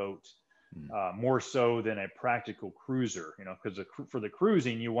restoring the boat, more so than a practical cruiser, because for the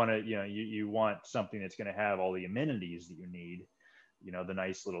cruising, you want to, you want something that's going to have all the amenities that you need, the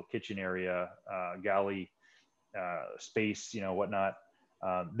nice little kitchen area, galley, space, whatnot.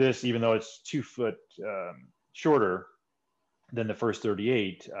 This, even though it's 2 foot shorter than the first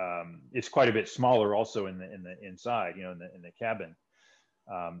 38, it's quite a bit smaller also in the inside, in the cabin.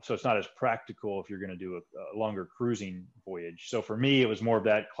 So it's not as practical if you're going to do a longer cruising voyage. So for me, it was more of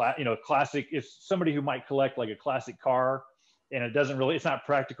that classic. If somebody who might collect like a classic car, and it's not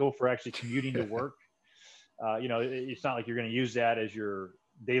practical for actually commuting to work. It's not like you're going to use that as your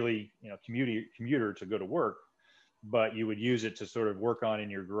daily, commuter to go to work, but you would use it to sort of work on in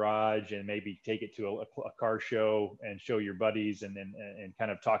your garage, and maybe take it to a car show and show your buddies, and kind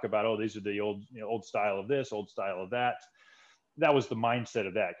of talk about, oh, these are the old style of this, old style of that. That was the mindset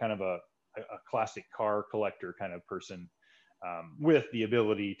of that, kind of a classic car collector kind of person, with the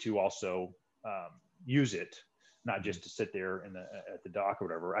ability to also use it, not just to sit there at the dock or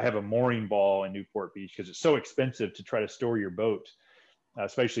whatever. I have a mooring ball in Newport Beach, because it's so expensive to try to store your boat,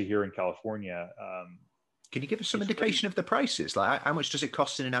 especially here in California. Can you give us some indication of the prices? Like, how much does it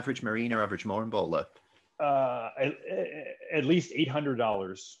cost in an average marine or average mooring ball there? At least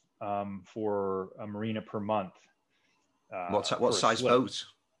 $800 for a marina per month. What size boat?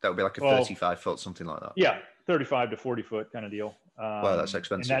 That would be like a 35-foot, something like that. Yeah, 35 to 40-foot kind of deal. Wow, that's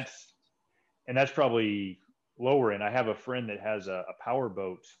expensive. And that's probably lower end. I have a friend that has a power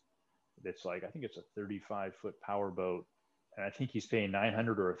boat that's like, I think it's a 35-foot power boat, and I think he's paying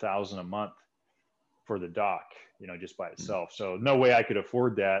 $900 or $1,000 a month for the dock, just by itself. So no way I could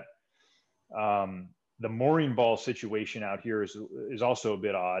afford that. The mooring ball situation out here is also a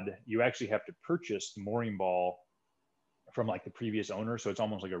bit odd. You actually have to purchase the mooring ball from like the previous owner, so it's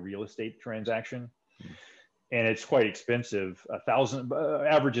almost like a real estate transaction, and it's quite expensive.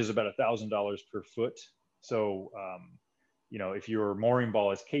 Average is about $1,000 per foot. So if your mooring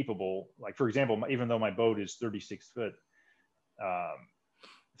ball is capable, like for example, even though my boat is 36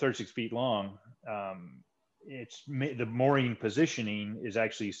 feet long, the mooring positioning is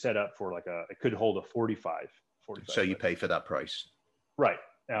actually set up for it could hold a 45. So you pay for that price, right?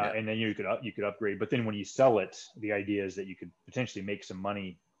 And then you could upgrade. But then when you sell it, the idea is that you could potentially make some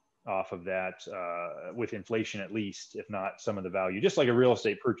money off of that with inflation, at least, if not some of the value, just like a real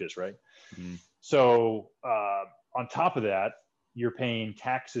estate purchase, right? Mm-hmm. So on top of that, you're paying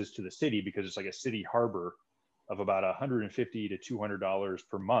taxes to the city because it's like a city harbor of about $150 to $200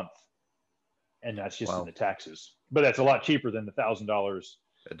 per month. And that's just in the taxes. But that's a lot cheaper than the $1,000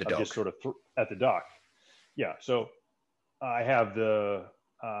 at the dock. Just sort of at the dock. Yeah. So I have the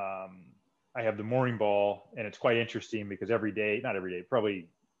mooring ball, and it's quite interesting because probably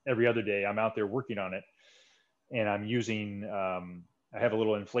every other day I'm out there working on it, and I'm using, I have a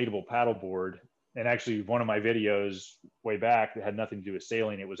little inflatable paddle board. And actually one of my videos way back that had nothing to do with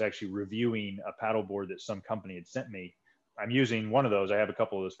sailing, it was actually reviewing a paddle board that some company had sent me. I'm using one of those. I have a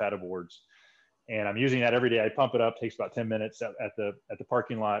couple of those paddle boards, and I'm using that every day. I pump it up, takes about 10 minutes at the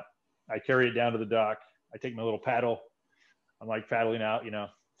parking lot. I carry it down to the dock. I take my little paddle. I'm like paddling out,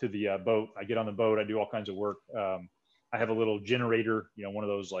 to the boat. I get on the boat. I do all kinds of work. I have a little generator, one of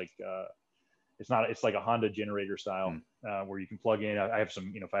those it's like a Honda generator style where you can plug in. I have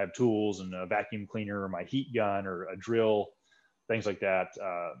some, if I have tools and a vacuum cleaner or my heat gun or a drill, things like that.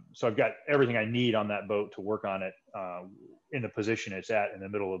 So I've got everything I need on that boat to work on it in the position it's at in the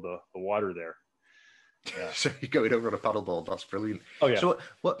middle of the water there. Yeah. So you're going over on a paddleboard. That's brilliant. Oh yeah. So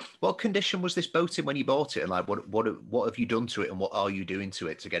what condition was this boat in when you bought it, and like what have you done to it, and what are you doing to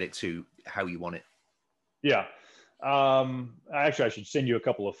it to get it to how you want it? Yeah. Actually, I should send you a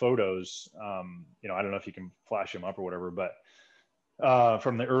couple of photos. I don't know if you can flash them up or whatever, but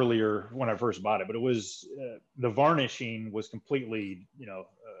from the earlier when I first bought it. But it was the varnishing was completely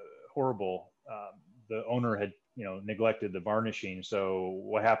horrible. The owner had neglected the varnishing. So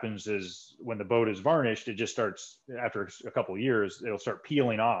what happens is when the boat is varnished, it just starts, after a couple of years, it'll start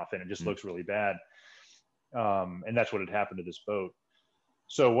peeling off, and it just looks really bad. And that's what had happened to this boat.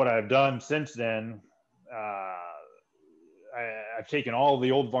 So what I've done since then, I've taken all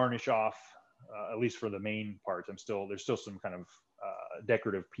the old varnish off, at least for the main parts. There's still some kind of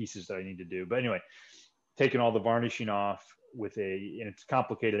decorative pieces that I need to do. But anyway, taking all the varnishing off and it's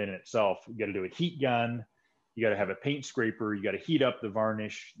complicated in itself. You got to do a heat gun. You got to have a paint scraper. You got to heat up the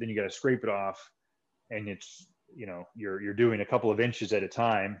varnish. Then you got to scrape it off. And it's, you're doing a couple of inches at a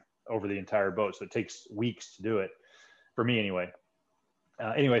time over the entire boat. So it takes weeks to do it, for me anyway.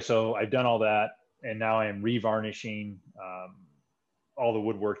 So I've done all that. And now I am revarnishing all the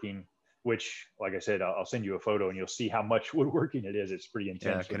woodworking, which, like I said, I'll send you a photo and you'll see how much woodworking it is. It's pretty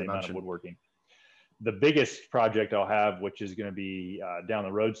intense with the amount of woodworking. The biggest project I'll have, which is going to be down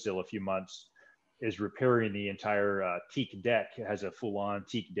the road still a few months, is repairing the entire teak deck. It has a full-on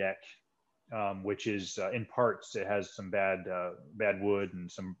teak deck, which is in parts. It has some bad wood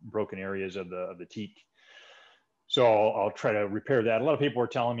and some broken areas of the teak. So I'll try to repair that. A lot of people are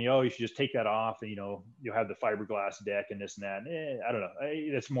telling me, oh, you should just take that off and, you'll have the fiberglass deck and this and that. I don't know.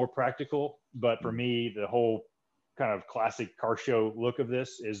 It's more practical. But for me, the whole kind of classic car show look of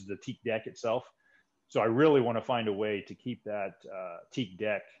this is the teak deck itself. So I really want to find a way to keep that teak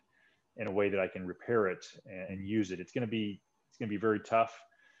deck in a way that I can repair it and use it. It's going to be very tough,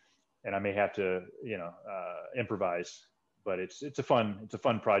 and I may have to, improvise, but it's a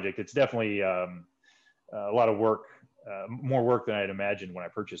fun project. It's definitely a lot of work, more work than I'd imagined when I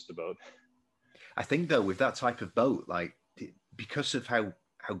purchased the boat. I think though, with that type of boat, like because of how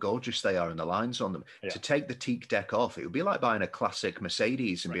gorgeous they are and the lines on them, to take the teak deck off, it would be like buying a classic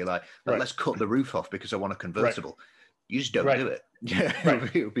Mercedes and be like, let's cut the roof off because I want a convertible. You just don't do it. Yeah,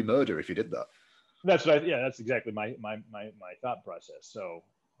 it would be murder if you did that. That's exactly my thought process. So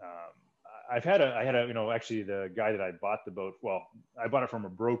I had a actually the guy that I bought the boat, well, I bought it from a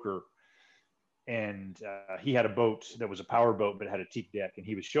broker and he had a boat that was a power boat, but it had a teak deck, and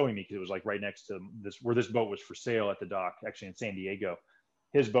he was showing me because it was like right next to this, where this boat was for sale at the dock, actually in San Diego.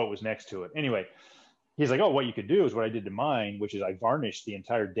 His boat was next to it. Anyway, he's like, oh, what you could do is what I did to mine, which is I varnished the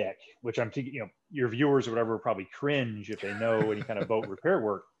entire deck, which I'm thinking, your viewers or whatever probably cringe if they know any kind of boat repair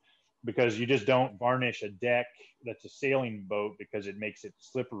work, because you just don't varnish a deck that's a sailing boat because it makes it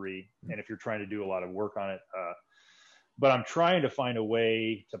slippery. And if you're trying to do a lot of work on it, but I'm trying to find a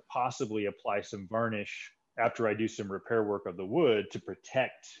way to possibly apply some varnish after I do some repair work of the wood to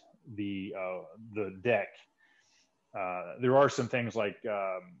protect the deck. There are some things like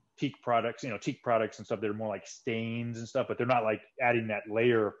teak products, teak products and stuff that are more like stains and stuff, but they're not like adding that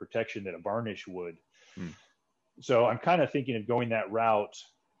layer of protection that a varnish would. So I'm kind of thinking of going that route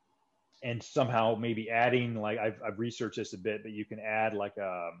and somehow maybe adding, like I've researched this a bit, but you can add like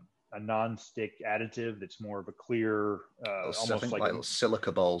a non-stick additive that's more of a clear, almost like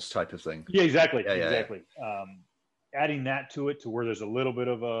silica balls type of thing. Yeah, exactly. Exactly. Adding that to it to where there's a little bit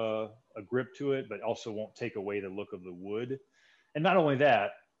of a grip to it, but also won't take away the look of the wood. And not only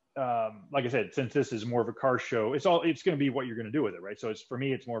that, like I said, since this is more of a car show, it's going to be what you're going to do with it, right? So for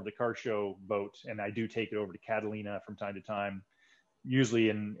me, it's more of the car show boat, and I do take it over to Catalina from time to time, usually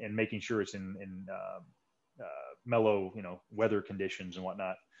in making sure it's in mellow, weather conditions and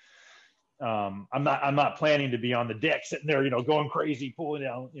whatnot. I'm not planning to be on the deck sitting there, going crazy, pulling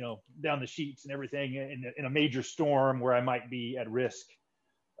down, down the sheets and everything in a major storm where I might be at risk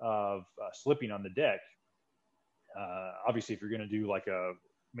of slipping on the deck. Obviously, if you're going to do like a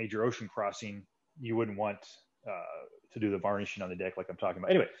major ocean crossing, you wouldn't want to do the varnishing on the deck like I'm talking about.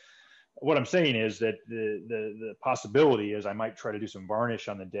 Anyway, what I'm saying is that the possibility is I might try to do some varnish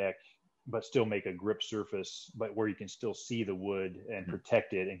on the deck, but still make a grip surface, but where you can still see the wood and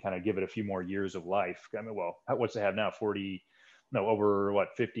protect it and kind of give it a few more years of life. I mean, well, what's it have now?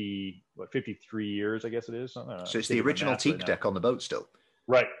 53 years, I guess it is. So it's the original teak deck on the boat still.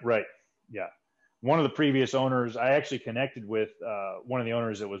 Right. Yeah. One of the previous owners, I actually connected with one of the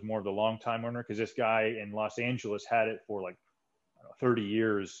owners that was more of the long-time owner, because this guy in Los Angeles had it for like 30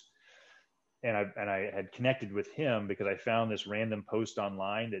 years. And I had connected with him because I found this random post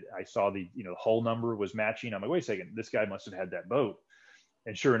online that I saw the hull number was matching. I'm like, wait a second, this guy must have had that boat.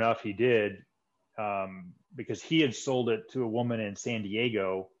 And sure enough, he did, because he had sold it to a woman in San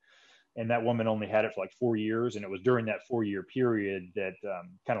Diego, and that woman only had it for like 4 years. And it was during that 4-year period that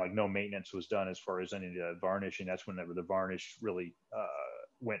kind of like no maintenance was done as far as any varnish. And that's whenever the varnish really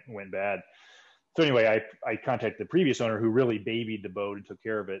went bad. So anyway, I contacted the previous owner who really babied the boat and took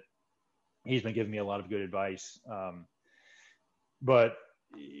care of it. He's been giving me a lot of good advice. But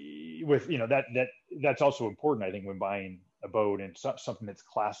with, that's also important, I think, when buying a boat and something that's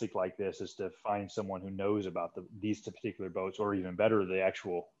classic like this, is to find someone who knows about these particular boats, or even better, the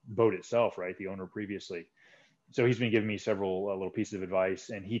actual boat itself, right? The owner previously. So he's been giving me several little pieces of advice,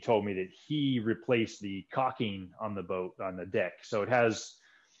 and he told me that he replaced the caulking on the boat, on the deck. So it has,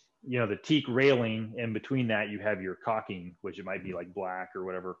 the teak railing, and between that you have your caulking, which it might be like black or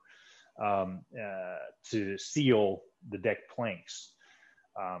whatever, to seal the deck planks.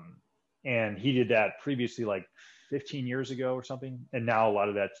 And he did that previously, like 15 years ago or something. And now a lot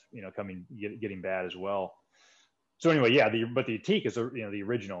of that's, getting bad as well. So anyway, yeah, but the teak is, the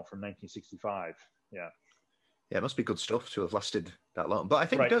original from 1965. Yeah. Yeah, it must be good stuff to have lasted that long. But I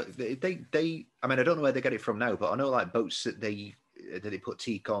think they I mean, I don't know where they get it from now, but I know like boats that they put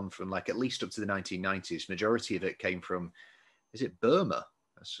teak on from like at least up to the 1990s, majority of it came from, is it Burma?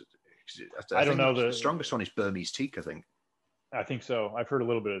 I don't know. The strongest one is Burmese teak, I think. I think so. I've heard a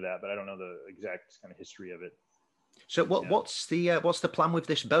little bit of that, but I don't know the exact kind of history of it. So what's the plan with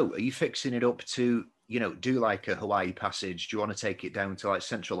this boat? Are you fixing it up to, do like a Hawaii passage? Do you want to take it down to like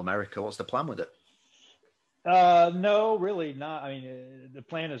Central America? What's the plan with it? No, really not. I mean, the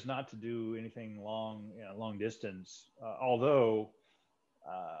plan is not to do anything long distance. Although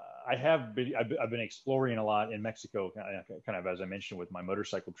I've been exploring a lot in Mexico, kind of as I mentioned with my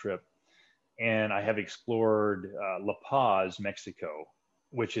motorcycle trip. And I have explored La Paz, Mexico,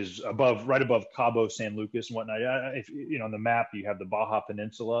 which is right above Cabo San Lucas and whatnot. If on the map, you have the Baja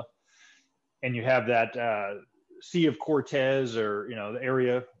Peninsula, and you have that Sea of Cortez, or the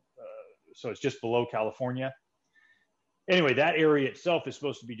area. So it's just below California. Anyway, that area itself is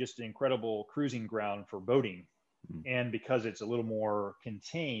supposed to be just an incredible cruising ground for boating, and because it's a little more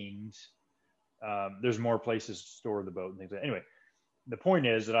contained, there's more places to store the boat and things like that. Anyway. The point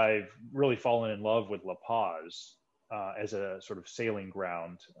is that I've really fallen in love with La Paz as a sort of sailing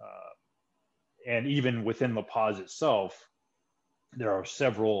ground. And even within La Paz itself, there are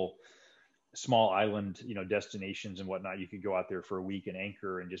several small island, destinations and whatnot. You could go out there for a week and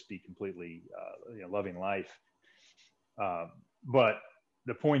anchor and just be completely, loving life. But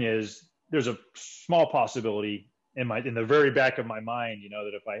the point is, there's a small possibility in the very back of my mind,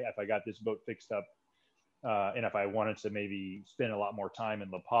 that if I got this boat fixed up, and if I wanted to maybe spend a lot more time in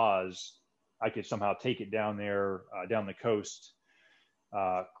La Paz, I could somehow take it down there, down the coast,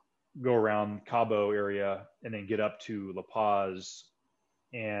 go around Cabo area, and then get up to La Paz,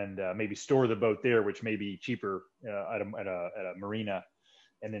 and maybe store the boat there, which may be cheaper at a marina,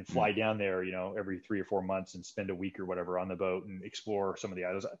 and then fly down there, every 3 or 4 months and spend a week or whatever on the boat and explore some of the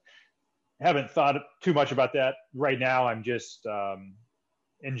islands. I haven't thought too much about that right now. I'm just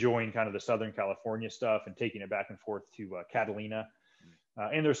enjoying kind of the Southern California stuff and taking it back and forth to Catalina.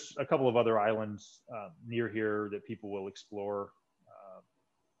 And there's a couple of other islands near here that people will explore,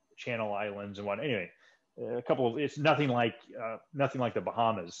 Channel Islands and what. Anyway, it's nothing like the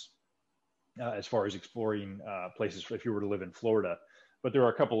Bahamas as far as exploring places if you were to live in Florida. But there are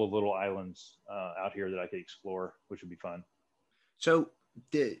a couple of little islands out here that I could explore, which would be fun. So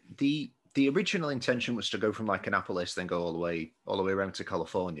the original intention was to go from like Annapolis, then go all the way around to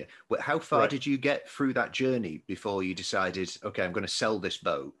California. But how far did you get through that journey before you decided, okay, I'm going to sell this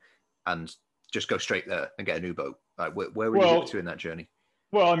boat and just go straight there and get a new boat? Like, where were you up to in that journey?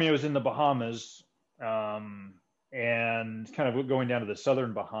 Well, I mean, it was in the Bahamas, and kind of going down to the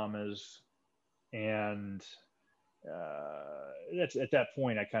southern Bahamas, and that's at that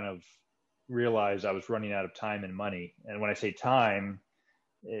point I kind of realized I was running out of time and money. And when I say time,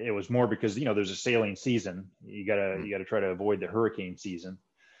 it was more because there's a sailing season. You gotta try to avoid the hurricane season.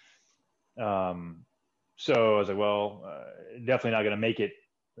 So I was like, well, definitely not going to make it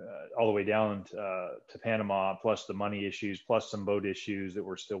all the way down to Panama, plus the money issues, plus some boat issues that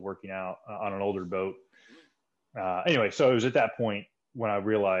we're still working out on an older boat. Anyway, so it was at that point when I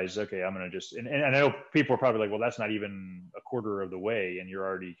realized, okay, I'm going to just, and I know people are probably like, well, that's not even a quarter of the way and you're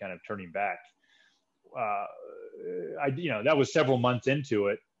already kind of turning back. That was several months into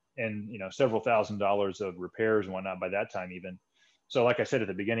it, and several $1,000s of repairs and whatnot by that time even. So like I said at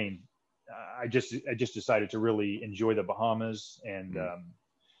the beginning, I just decided to really enjoy the Bahamas, and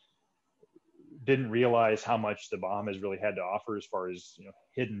didn't realize how much the Bahamas really had to offer as far as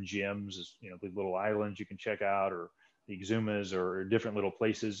hidden gems, the little islands you can check out, or the Exumas, or different little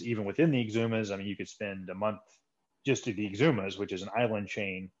places. Even within the Exumas, I mean, you could spend a month just to the Exumas, which is an island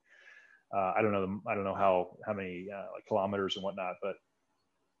chain. I don't know how many like kilometers and whatnot, but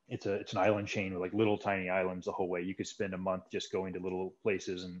it's an island chain with like little tiny islands the whole way. You could spend a month just going to little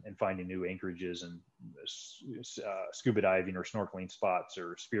places and finding new anchorages and scuba diving or snorkeling spots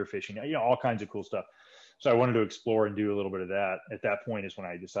or spearfishing, all kinds of cool stuff. So I wanted to explore and do a little bit of that. At that point is when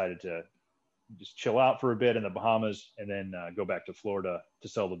I decided to just chill out for a bit in the Bahamas, and then go back to Florida to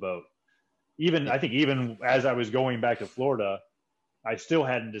sell the boat. I think even as I was going back to Florida, I still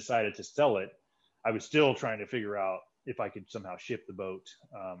hadn't decided to sell it. I was still trying to figure out if I could somehow ship the boat.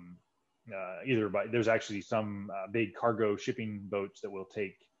 There's actually some big cargo shipping boats that will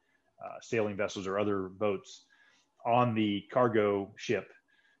take sailing vessels or other boats on the cargo ship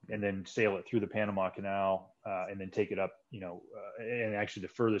and then sail it through the Panama Canal, and then take it up, and actually the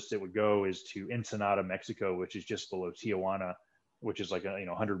furthest it would go is to Ensenada, Mexico, which is just below Tijuana, which is like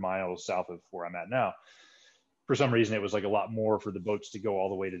 100 miles south of where I'm at now. For some reason, it was like a lot more for the boats to go all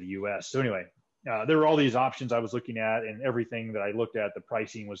the way to the U.S. So anyway, there were all these options I was looking at, and everything that I looked at, the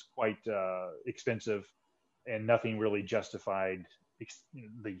pricing was quite expensive, and nothing really justified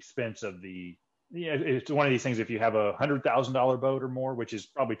the expense of the. It's one of these things. If you have $100,000 boat or more, which is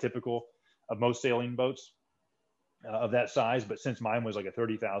probably typical of most sailing boats of that size, but since mine was like a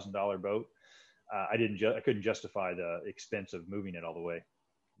 $30,000 boat, I couldn't justify the expense of moving it all the way.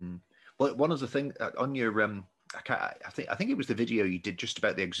 Well, one of the things on your I think it was the video you did just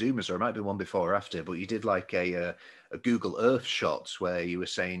about the Exumas, or it might be one before or after, but you did like a Google Earth shot where you were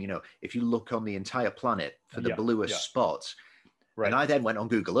saying, if you look on the entire planet for the bluest spots. Right. And I then went on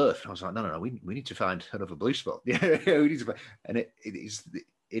Google Earth and I was like, no, we need to find another blue spot. We need to find, and it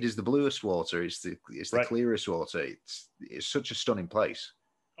is the bluest water. It's the clearest water. It's such a stunning place.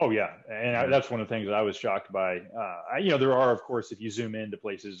 Oh yeah, and that's one of the things that I was shocked by. There are, of course, if you zoom into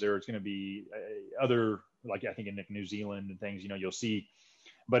places, there's going to be other, like I think in New Zealand and things, you'll see.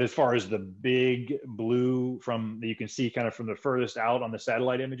 But as far as the big blue that you can see kind of from the furthest out on the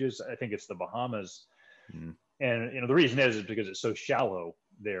satellite images, I think it's the Bahamas. And the reason is because it's so shallow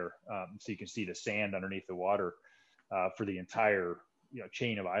there, so you can see the sand underneath the water for the entire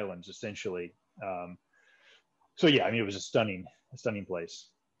chain of islands essentially. So yeah, it was a stunning place.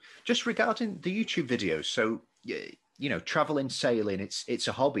 Just regarding the YouTube videos, so traveling, sailing, it's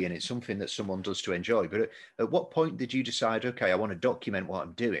a hobby and it's something that someone does to enjoy. But at what point did you decide, okay, I want to document what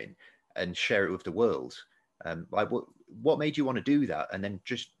I'm doing and share it with the world? Like what made you want to do that? And then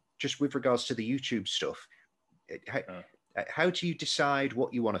just with regards to the YouTube stuff, how do you decide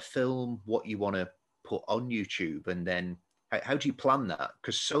what you want to film, what you want to put on YouTube, and then how do you plan that?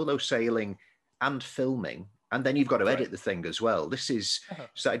 Because solo sailing and filming, and then you've got to edit the thing as well. This is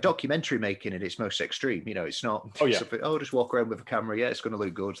it's like documentary making at its most extreme. It's not something, just walk around with a camera. Yeah, it's going to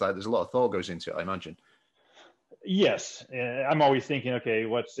look good. It's like there's a lot of thought goes into it, I imagine. Yes. I'm always thinking, okay,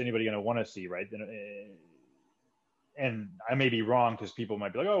 what's anybody going to want to see, right? And I may be wrong because people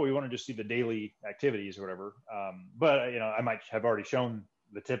might be like, oh, we want to just see the daily activities or whatever. But, I might have already shown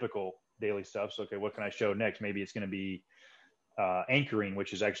the typical daily stuff. So, okay, what can I show next? Maybe it's going to be anchoring,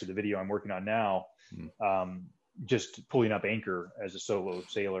 which is actually the video I'm working on now. Just pulling up anchor as a solo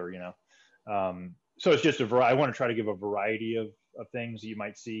sailor, so it's just I want to try to give a variety of things that you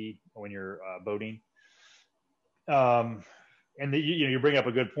might see when you're boating. And you bring up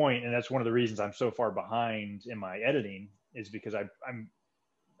a good point, and that's one of the reasons I'm so far behind in my editing is because I'm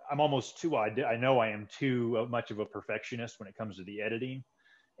almost too, I know I am too much of a perfectionist when it comes to the editing.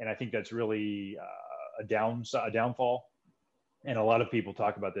 And I think that's really a downfall. And a lot of people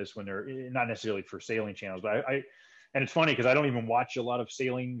talk about this when they're not necessarily for sailing channels, but and it's funny because I don't even watch a lot of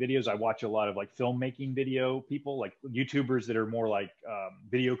sailing videos. I watch a lot of like filmmaking video people, like YouTubers that are more like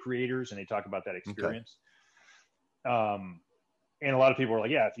video creators, and they talk about that experience. Okay. And a lot of people are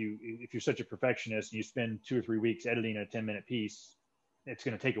like, yeah, if you're such a perfectionist and you spend 2 or 3 weeks editing a 10-minute piece, it's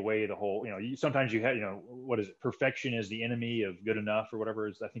going to take away the whole, sometimes you have, what is it? Perfection is the enemy of good enough or whatever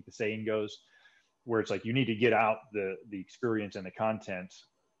is, I think the saying goes, where it's like, you need to get out the experience and the content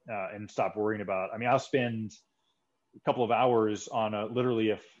and stop worrying about, I'll spend a couple of hours on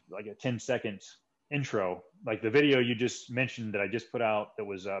literally a 10-second intro, like the video you just mentioned that I just put out that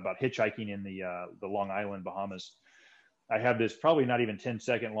was about hitchhiking in the Long Island, Bahamas. I have this probably not even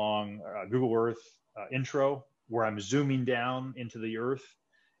 10-second long Google Earth intro where I'm zooming down into the earth,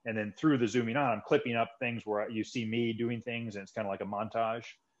 and then through the zooming on, I'm clipping up things where you see me doing things, and it's kind of like a montage.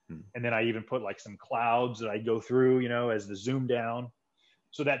 And then I even put like some clouds that I go through, as the zoom down.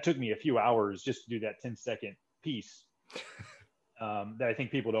 So that took me a few hours just to do that 10-second piece that I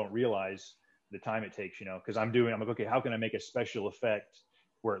think people don't realize the time it takes, because I'm like, okay, how can I make a special effect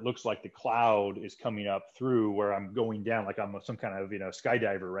where it looks like the cloud is coming up through where I'm going down, like I'm some kind of,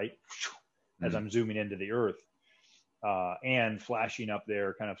 skydiver, right? As I'm zooming into the earth and flashing up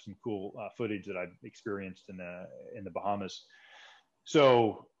there kind of some cool footage that I've experienced in the Bahamas.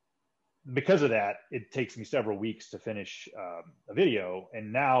 So because of that, it takes me several weeks to finish a video.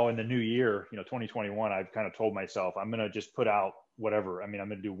 And now in the new year, 2021, I've kind of told myself, I'm going to just put out whatever. I'm going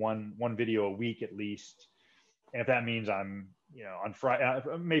to do one video a week at least. And if that means I'm, on Friday,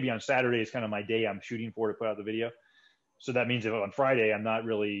 maybe on Saturday is kind of my day I'm shooting for to put out the video. So that means if on Friday I'm not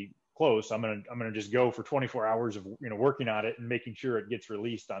really close, I'm gonna just go for 24 hours of working on it and making sure it gets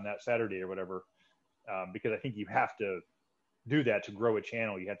released on that Saturday or whatever. Because I think you have to do that to grow a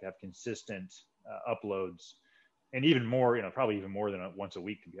channel. You have to have consistent uploads, and even more, probably even more than once a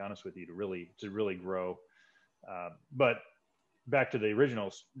week, to be honest with you, to really grow. But back to the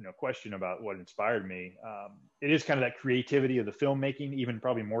original question about what inspired me, it is kind of that creativity of the filmmaking, even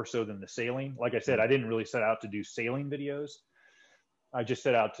probably more so than the sailing. Like I said, I didn't really set out to do sailing videos. I just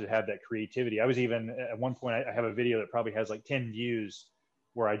set out to have that creativity. I was even at one point, I have a video that probably has like 10 views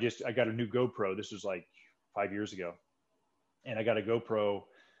where I got a new GoPro. This was like 5 years ago. And I got a GoPro.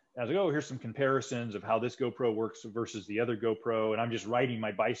 I was like, oh, here's some comparisons of how this GoPro works versus the other GoPro. And I'm just riding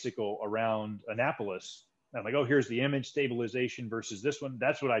my bicycle around Annapolis. And I'm like, oh, here's the image stabilization versus this one.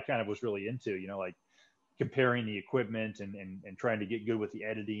 That's what I kind of was really into, like comparing the equipment and trying to get good with the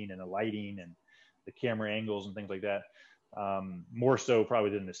editing and the lighting and the camera angles and things like that. More so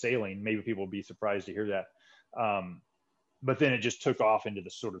probably than the sailing. Maybe people will be surprised to hear that. But then it just took off into the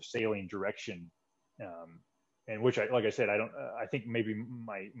sort of sailing direction. And which like I said, I think maybe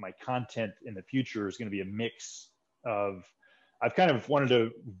my content in the future is going to be a mix of, I've kind of wanted to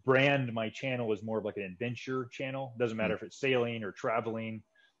brand my channel as more of like an adventure channel. Doesn't matter if it's sailing or traveling,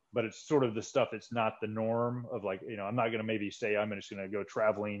 but it's sort of the stuff that's not the norm of like, I'm not going to maybe say I'm just going to go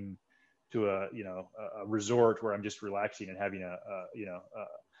traveling to a resort where I'm just relaxing and having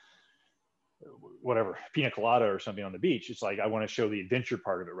whatever, pina colada or something on the beach. It's like, I want to show the adventure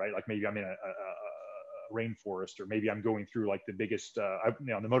part of it, right? Like maybe I'm in a rainforest, or maybe I'm going through like the biggest,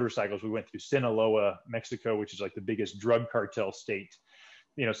 on the motorcycles, we went through Sinaloa, Mexico, which is like the biggest drug cartel state,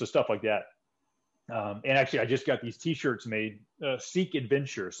 so stuff like that. And actually I just got these t-shirts made, Seek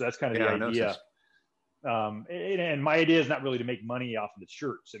Adventure. So that's kind of the idea. And my idea is not really to make money off of the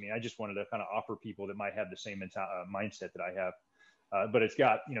shirts. I mean, I just wanted to kind of offer people that might have the same mindset that I have. But it's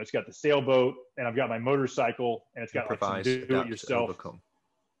got the sailboat, and I've got my motorcycle, and it's got like some do-it-yourself.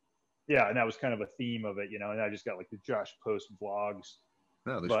 Yeah, and that was kind of a theme of it, and I just got like the Josh Post vlogs.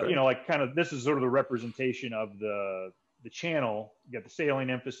 Oh, but great. Like kind of this is sort of the representation of the channel. You got the sailing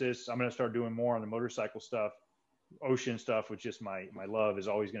emphasis. I'm going to start doing more on the motorcycle stuff, ocean stuff, which just my love is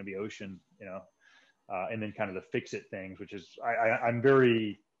always going to be ocean, and then kind of the fix it things, which is I'm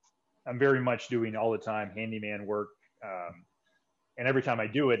very much doing all the time handyman work. And every time I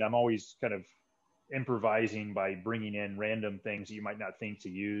do it, I'm always kind of improvising by bringing in random things that you might not think to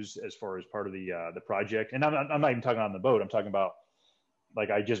use as far as part of the project. And I'm not even talking on the boat. I'm talking about, like,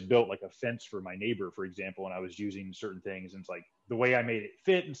 I just built like a fence for my neighbor, for example, and I was using certain things, and it's like the way I made it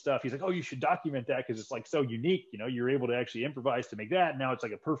fit and stuff. He's like, "Oh, you should document that because it's like so unique. You're able to actually improvise to make that. And now it's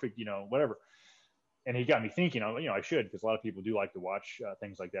like a perfect, whatever." And he got me thinking, I should, because a lot of people do like to watch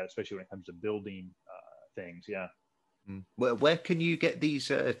things like that, especially when it comes to building things. Yeah. Well, where can you get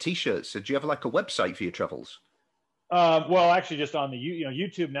these T-shirts? Do you have like a website for your travels? Well, actually, just on the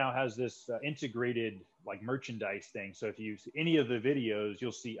YouTube now has this integrated like merchandise thing. So if you see any of the videos,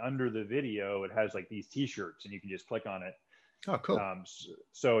 you'll see under the video it has like these T-shirts, and you can just click on it. Oh, cool.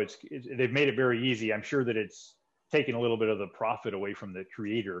 So they've made it very easy. I'm sure that it's taken a little bit of the profit away from the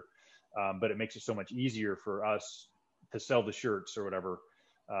creator, but it makes it so much easier for us to sell the shirts or whatever.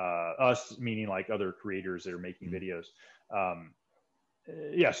 Us meaning like other creators that are making videos.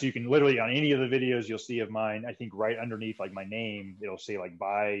 So you can literally on any of the videos you'll see of mine, I think right underneath like my name, it'll say like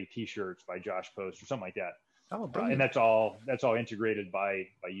buy T-shirts by Josh Post or something like that. Oh, brilliant. And that's all integrated by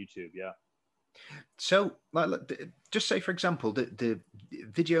YouTube. Yeah. So just say, for example, the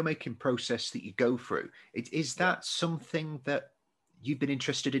video making process that you go through, is that something that you've been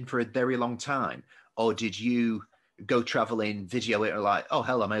interested in for a very long time? Or did you go traveling, video it, or like, oh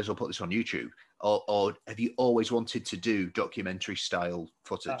hell, I may as well put this on YouTube? Or have you always wanted to do documentary style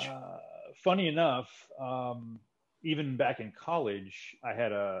footage? Funny enough, even back in college, I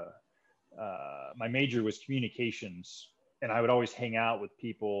had my major was communications, and I would always hang out with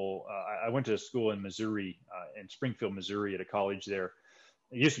people. I went to school in Missouri, in Springfield, Missouri, at a college there.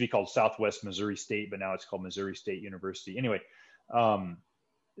 It used to be called Southwest Missouri State, but now it's called Missouri State University. Anyway, some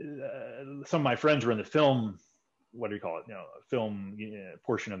of my friends were in the film, what do you call it? Film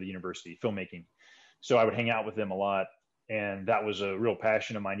portion of the university, filmmaking. So I would hang out with them a lot. And that was a real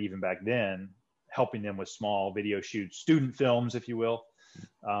passion of mine, even back then, helping them with small video shoots, student films, if you will.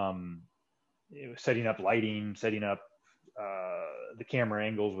 Setting up lighting, setting up the camera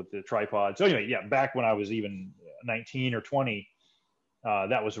angles with the tripod. So anyway, yeah, back when I was even 19 or 20,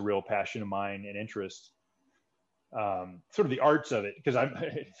 that was a real passion of mine and interest. Sort of the arts of it, because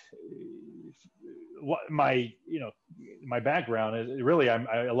my background is really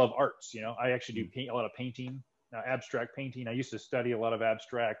I love arts. I actually do a lot of painting, abstract painting. I used to study a lot of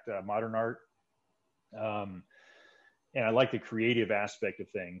abstract modern art, and I like the creative aspect of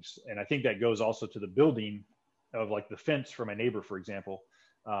things. And I think that goes also to the building of like the fence for my neighbor, for example.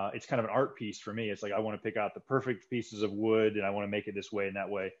 It's kind of an art piece for me. It's like I want to pick out the perfect pieces of wood, and I want to make it this way and that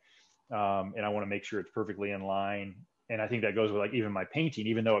way, and I want to make sure it's perfectly in line. And I think that goes with like even my painting,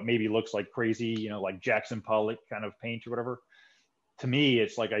 even though it maybe looks like crazy, like Jackson Pollock kind of paint or whatever. To me,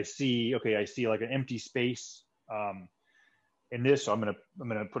 it's like I see like an empty space in this, so I'm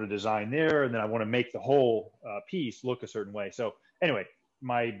gonna put a design there, and then I want to make the whole piece look a certain way. So anyway,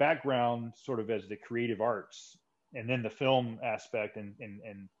 my background sort of as the creative arts, and then the film aspect, and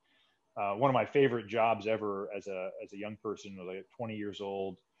one of my favorite jobs ever as a young person was like 20 years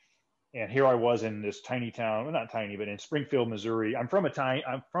old. And here I was in this tiny town, well, not tiny, but in Springfield, Missouri. I'm from a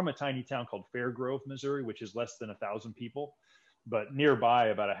tiny town called Fairgrove, Missouri, which is less than 1,000 people. But nearby,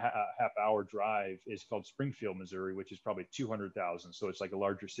 about a half hour drive, is called Springfield, Missouri, which is probably 200,000. So it's like a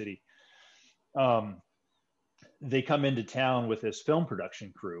larger city. They come into town with this film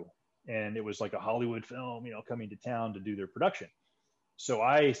production crew, and it was like a Hollywood film, coming to town to do their production. So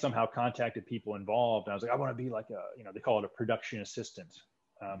I somehow contacted people involved, and I was like, I want to be like they call it a production assistant.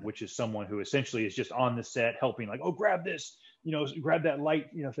 Which is someone who essentially is just on the set helping, like, oh, grab this, grab that light,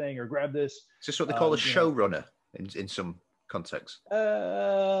 thing, or grab this. Is this what they call a showrunner in some contexts?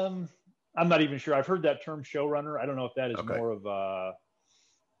 I'm not even sure. I've heard that term showrunner. I don't know if that is more of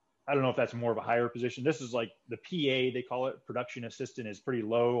I don't know if that's more of a higher position. This is like the PA, they call it. Production assistant is pretty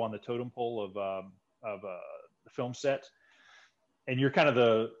low on the totem pole of the film set. And you're kind of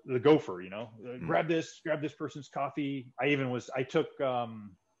the gopher, grab this person's coffee. I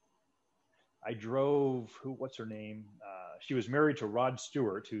drove, what's her name? she was married to Rod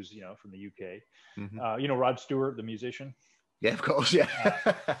Stewart, who's, from the UK. Mm-hmm. Rod Stewart, the musician. Yeah, of course. Yeah.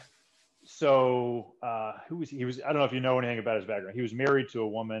 So who was he? Was, I don't know if you know anything about his background. He was married to a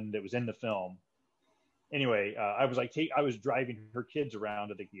woman that was in the film. Anyway, I was driving her kids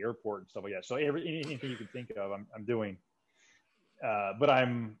around at the airport and stuff like that. So anything you can think of, I'm doing. But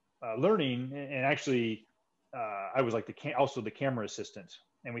I'm learning, and actually, I was like also the camera assistant,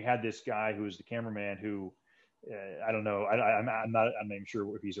 and we had this guy who was the cameraman who. I don't know. I'm not even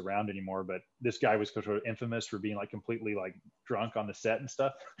sure if he's around anymore, but this guy was sort of infamous for being like completely like drunk on the set and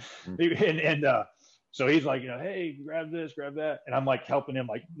stuff. And so he's like, hey, grab this, grab that. And I'm like helping him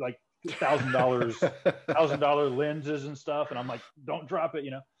like $1,000 lenses and stuff. And I'm like, don't drop it,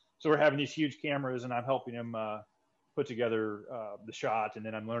 So we're having these huge cameras and I'm helping him put together the shot. And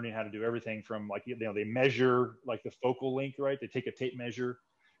then I'm learning how to do everything from like, they measure like the focal length, right? They take a tape measure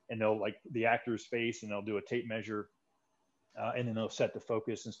and they'll like the actor's face and they'll do a tape measure and then they'll set the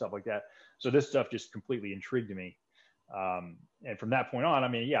focus and stuff like that. So this stuff just completely intrigued me. And from that point on, I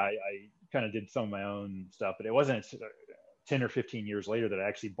kind of did some of my own stuff, but it wasn't 10 or 15 years later that I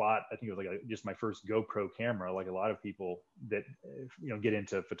actually bought, I think it was like just my first GoPro camera. Like a lot of people that, get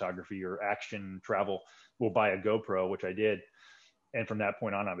into photography or action travel will buy a GoPro, which I did. And from that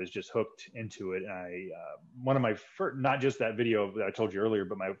point on, I was just hooked into it. And one of my first, not just that video that I told you earlier,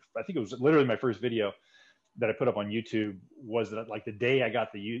 but I think it was literally my first video that I put up on YouTube was that like the day I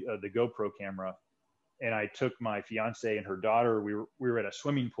got the GoPro camera, and I took my fiance and her daughter. We were at a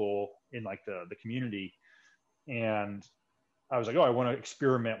swimming pool in like the community, and I was like, oh, I want to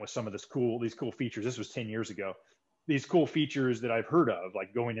experiment with some of these cool features. This was 10 years ago. These cool features that I've heard of,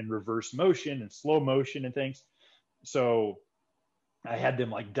 like going in reverse motion and slow motion and things. So I had them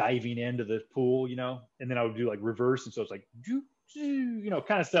like diving into the pool, and then I would do like reverse. And so it's like,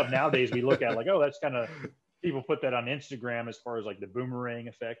 kind of stuff nowadays we look at like, oh, that's kind of, people put that on Instagram as far as like the boomerang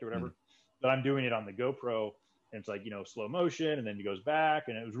effect or whatever. But I'm doing it on the GoPro and it's like, slow motion and then it goes back.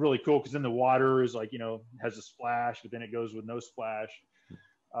 And it was really cool because then the water is like, has a splash, but then it goes with no splash.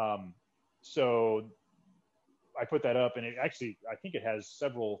 So I put that up and it actually, I think it has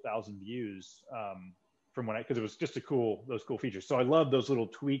several thousand views. From because it was just those cool features. So I love those little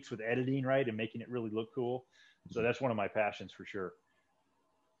tweaks with editing, right? And making it really look cool. So that's one of my passions for sure.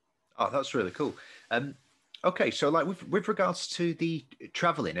 Oh, that's really cool. Okay. So like with regards to the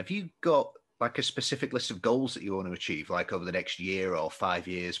traveling, have you got like a specific list of goals that you want to achieve, like over the next year or 5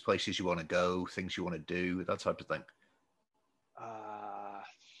 years, places you want to go, things you want to do, that type of thing?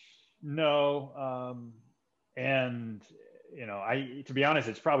 No. And to be honest,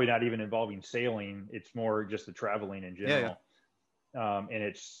 it's probably not even involving sailing. It's more just the traveling in general. Yeah. And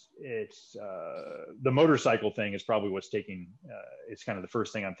it's the motorcycle thing is probably what's taking, it's kind of the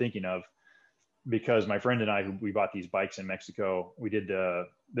first thing I'm thinking of, because my friend and I, we bought these bikes in Mexico. We did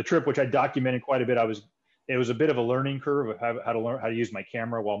the trip, which I documented quite a bit. It was a bit of a learning curve of how to learn how to use my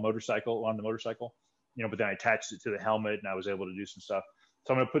camera on the motorcycle, but then I attached it to the helmet and I was able to do some stuff.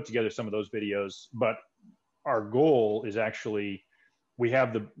 So I'm going to put together some of those videos, but our goal is actually, we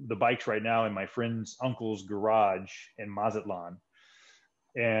have the bikes right now in my friend's uncle's garage in Mazatlan.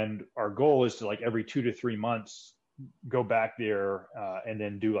 And our goal is to like every 2 to 3 months, go back there and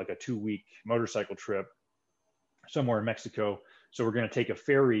then do like a 2-week motorcycle trip somewhere in Mexico. So we're going to take a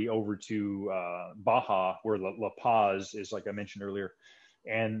ferry over to Baja, where La Paz is, like I mentioned earlier.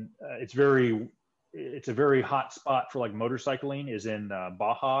 And it's a very hot spot for like motorcycling is in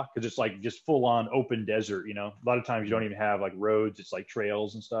Baja, because it's like just full on open desert. A lot of times you don't even have like roads, it's like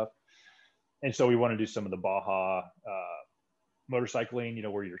trails and stuff. And so we want to do some of the Baja motorcycling,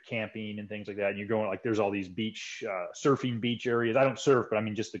 where you're camping and things like that. And you're going like, there's all these beach, surfing beach areas. I don't surf, but I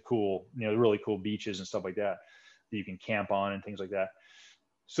mean, just the cool, really cool beaches and stuff like that you can camp on and things like that.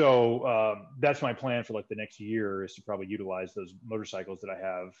 So that's my plan for like the next year, is to probably utilize those motorcycles that I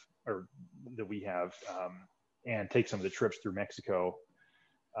have, or that we have, and take some of the trips through Mexico.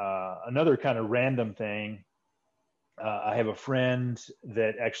 Another kind of random thing, I have a friend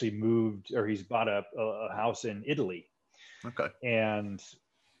that actually moved, or he's bought a house in Italy. Okay. And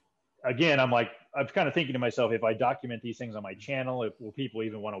again, I'm kind of thinking to myself, if I document these things on my channel, will people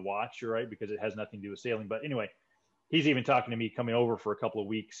even want to watch, right? Because it has nothing to do with sailing. But anyway, he's even talking to me coming over for a couple of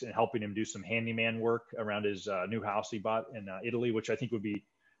weeks and helping him do some handyman work around his new house he bought in Italy, which I think would be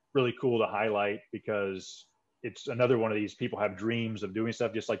really cool to highlight, because it's another one of these, people have dreams of doing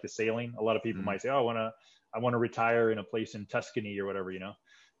stuff just like the sailing. A lot of people might say, oh, I want to retire in a place in Tuscany or whatever,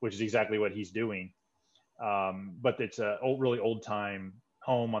 which is exactly what he's doing. But it's a really old time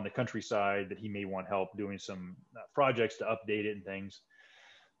home on the countryside that he may want help doing some projects to update it and things.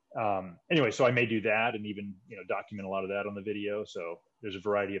 Anyway, so I may do that and even, document a lot of that on the video. So there's a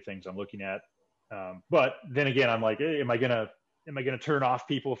variety of things I'm looking at. But then again, I'm like, hey, am I gonna turn off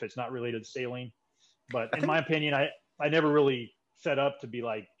people if it's not related to sailing? But in my opinion, I never really set up to be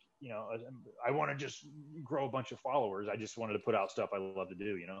like, I want to just grow a bunch of followers. I just wanted to put out stuff I love to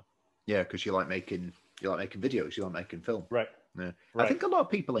do, Yeah, because you like making videos, you like making film. Right. Yeah. Right. I think a lot of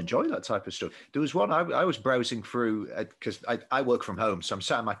people enjoy that type of stuff. There was one I was browsing through because I work from home, so I'm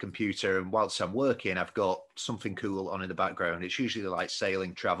sat at my computer, and whilst I'm working, I've got something cool on in the background. It's usually like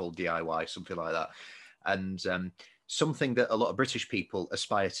sailing, travel, DIY, something like that. And something that a lot of British people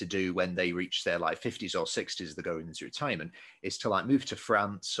aspire to do when they reach their like 50s or 60s, they're going into retirement, is to like move to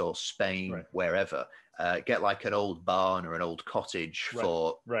France or Spain, Right. wherever, get like an old barn or an old cottage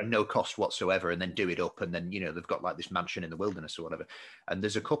for no cost whatsoever, and then do it up. And then, they've got like this mansion in the wilderness or whatever. And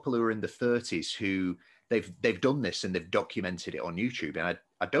there's a couple who are in the 30s who they've done this and they've documented it on YouTube. And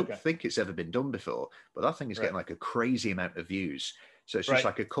I don't think it's ever been done before, but that thing is getting like a crazy amount of views. So it's just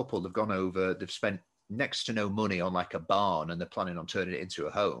like a couple, they've gone over, they've spent next to no money on like a barn, and they're planning on turning it into a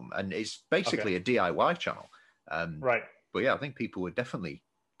home. And it's basically a DIY channel. But yeah, I think people would definitely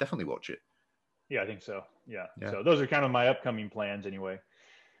watch it. Yeah, I think so. Yeah. So those are kind of my upcoming plans anyway.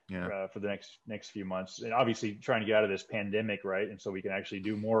 For the next few months, and obviously trying to get out of this pandemic, right? And so we can actually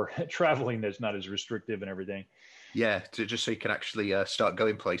do more traveling that's not as restrictive and everything. Yeah, just so you can actually start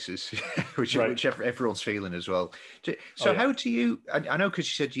going places, which everyone's feeling as well. So how do you? I know because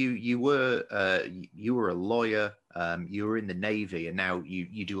you said you were a lawyer, you were in the Navy, and now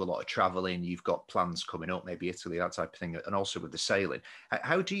you do a lot of traveling. You've got plans coming up, maybe Italy, that type of thing, and also with the sailing.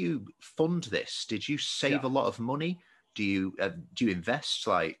 How do you fund this? Did you save a lot of money? Do you invest,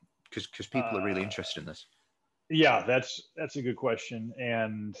 like, because people are really interested in this? Yeah, that's a good question.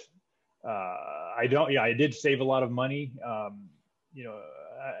 And I did save a lot of money,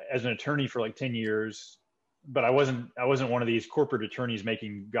 as an attorney for like 10 years, but I wasn't one of these corporate attorneys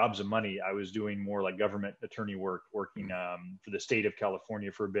making gobs of money. I was doing more like government attorney work, working for the state of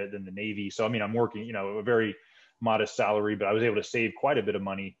California for a bit, then the Navy. So, I mean, I'm working, a very modest salary, but I was able to save quite a bit of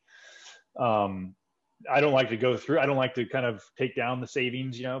money. I don't like to kind of take down the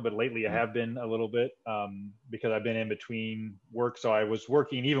savings, but lately I have been a little bit, because I've been in between work. So I was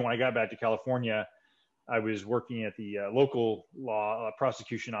working, even when I got back to California, I was working at the local law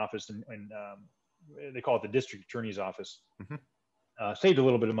prosecution office, and they call it the district attorney's office. Saved a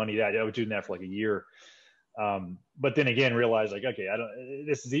little bit of money. I was doing that for like a year. But then again, realized like, okay,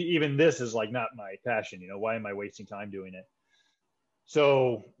 this is like not my passion. Why am I wasting time doing it?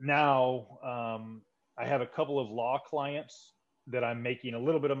 So now, I have a couple of law clients that I'm making a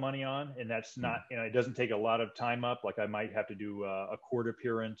little bit of money on, and that's not, it doesn't take a lot of time up. Like I might have to do a court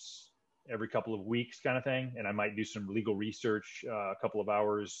appearance every couple of weeks kind of thing. And I might do some legal research, a couple of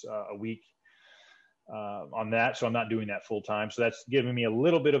hours a week on that. So I'm not doing that full time. So that's giving me a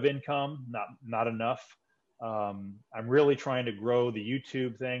little bit of income, not enough. I'm really trying to grow the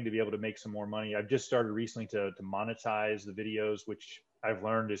YouTube thing to be able to make some more money. I've just started recently to monetize the videos, which I've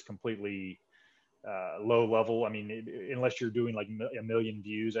learned is completely low level. I mean, unless you're doing like a million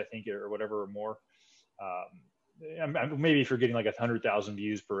views, I think, or whatever, or more. Maybe if you're getting like 100,000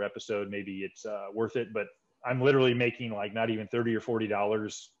 views per episode, maybe it's worth it. But I'm literally making like not even $30 or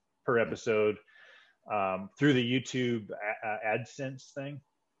 $40 per episode through the YouTube AdSense thing.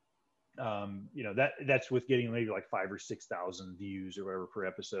 That's with getting maybe like 5,000 or 6,000 views or whatever per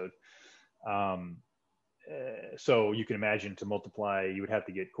episode. So you can imagine, to multiply, you would have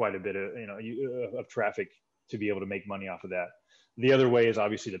to get quite a bit of, of traffic to be able to make money off of that. The other way is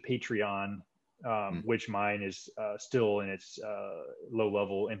obviously the Patreon, which mine is still in its low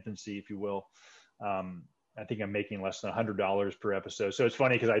level infancy, if you will. I think I'm making less than $100 per episode. So it's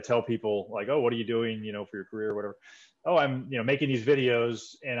funny because I tell people like, oh, what are you doing, for your career or whatever? Oh, I'm, making these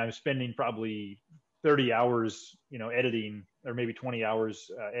videos, and I'm spending probably 30 hours, editing, or maybe 20 hours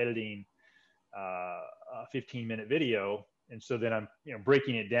editing a 15-minute video. And so then I'm,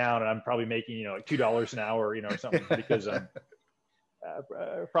 breaking it down, and I'm probably making, like $2 an hour, or something, because I'm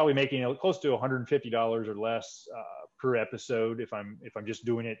probably making close to $150 or less per episode if I'm just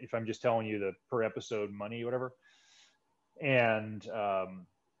doing it, if I'm just telling you the per episode money, whatever. And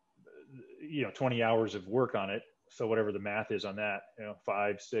 20 hours of work on it. So whatever the math is on that,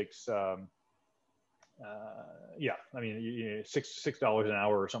 5, 6, $6 an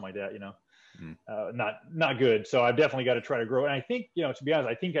hour or something like that, not good. So I've definitely got to try to grow. And I think, to be honest,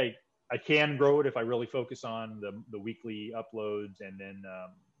 I think I can grow it if I really focus on the weekly uploads, and then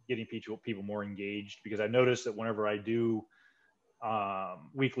getting people more engaged, because I've noticed that whenever I do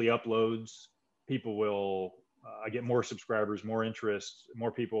weekly uploads, people will I get more subscribers, more interest,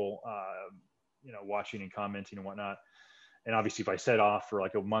 more people, watching and commenting and whatnot. And obviously if I set off for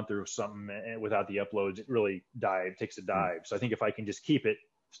like a month or something and without the uploads, it really takes a dive. So I think if I can just keep it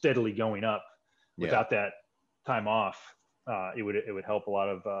steadily going up without that time off, it would help a lot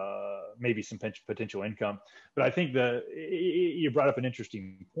of maybe some potential income. But I think you brought up an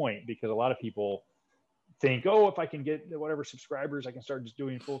interesting point, because a lot of people think, oh, if I can get whatever subscribers, I can start just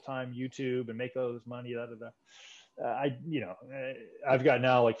doing full-time YouTube and make all this money. I've got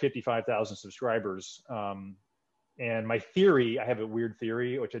now like 55,000 subscribers. And my theory, I have a weird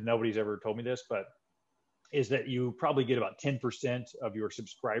theory, which nobody's ever told me this, but is that you probably get about 10% of your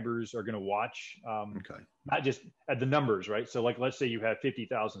subscribers are going to watch, not just at the numbers, right? So like, let's say you have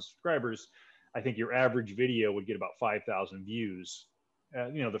 50,000 subscribers. I think your average video would get about 5,000 views,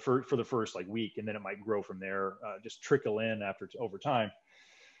 for the first like week, and then it might grow from there, just trickle in over time.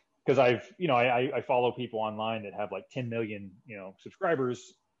 Because I follow people online that have like 10 million,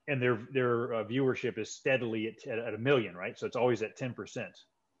 subscribers, and their viewership is steadily at 1 million, right? So it's always at 10%.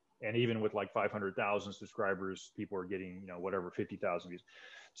 And even with like 500,000 subscribers, people are getting, 50,000 views.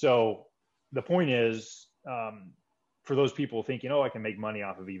 So the point is, for those people thinking, oh, I can make money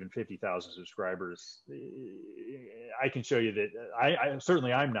off of even 50,000 subscribers, I can show you that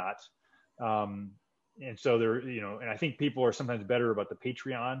I'm not. And so and I think people are sometimes better about the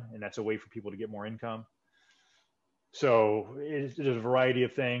Patreon, and that's a way for people to get more income. So there's a variety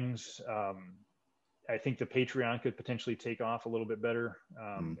of things. I think the Patreon could potentially take off a little bit better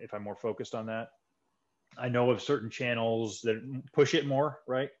if I'm more focused on that. I know of certain channels that push it more,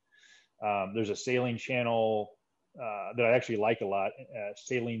 right? There's a sailing channel that I actually like a lot.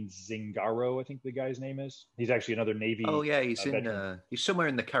 Sailing Zingaro, I think the guy's name is. He's actually another Navy. Oh yeah, he's he's somewhere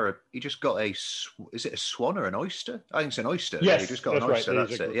in the Caribbean. He just got is it a swan or an oyster? I think it's an oyster. Yes, he just got an oyster. Right.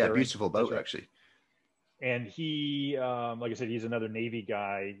 That's it. Yeah, beautiful boat actually. And he, like I said, he's another Navy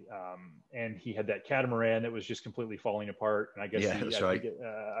guy, and he had that catamaran that was just completely falling apart. And I guess that's right.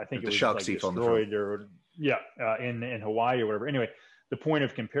 I think it was shark like teeth destroyed in Hawaii or whatever. Anyway, the point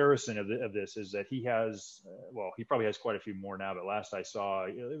of comparison of this is that he has, he probably has quite a few more now, but last I saw,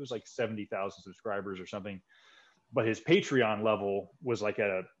 it was like 70,000 subscribers or something. But his Patreon level was like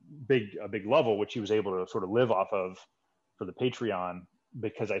at a big level, which he was able to sort of live off of for the Patreon,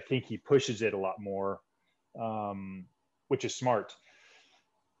 because I think he pushes it a lot more. Which is smart.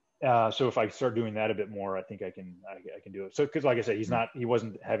 So if I start doing that a bit more, I think I can do it. So, because like I said, he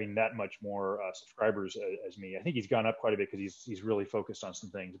wasn't having that much more subscribers as me. I think he's gone up quite a bit because he's really focused on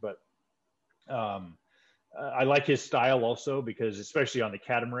some things. But I like his style also, because especially on the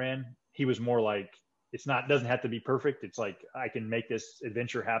catamaran, he was more like, doesn't have to be perfect. It's like, I can make this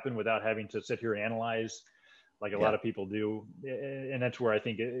adventure happen without having to sit here and analyze like a lot of people do. And that's where I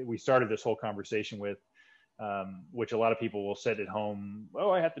think we started this whole conversation with. Which a lot of people will sit at home,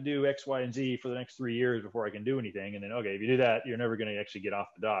 I have to do X, Y, and Z for the next 3 years before I can do anything. And then, okay, if you do that, you're never going to actually get off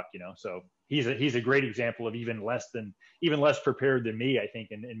the dock, So he's a great example of even less prepared than me, I think,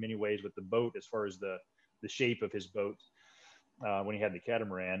 in many ways with the boat, as far as the shape of his boat when he had the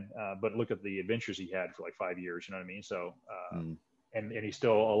catamaran. But look at the adventures he had for like 5 years, you know what I mean? So, and he's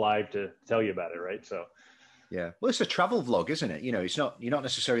still alive to tell you about it, right? So. Yeah, well, it's a travel vlog, isn't it? You're not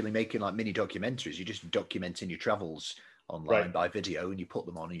necessarily making like mini documentaries. You're just documenting your travels online by video, and you put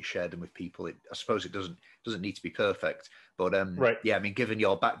them on and you share them with people. I suppose it doesn't need to be perfect, but yeah, I mean, given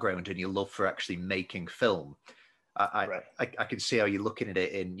your background and your love for actually making film, I can see how you're looking at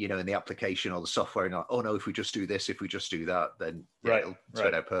it in the application or the software, and like, oh no, if we just do this, if we just do that, then it'll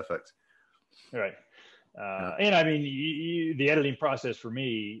turn out perfect. Right. And I mean, the editing process for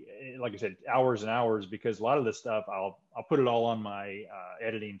me, like I said, hours and hours, because a lot of this stuff, I'll put it all on my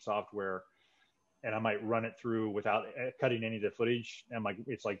editing software, and I might run it through without cutting any of the footage. And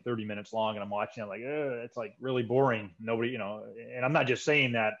it's like 30 minutes long, and I'm watching it like, it's like really boring. Nobody, and I'm not just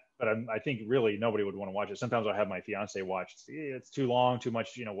saying that, but I think really nobody would want to watch it. Sometimes I'll have my fiance watch. It's too long, too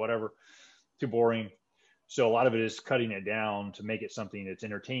much, whatever, too boring. So a lot of it is cutting it down to make it something that's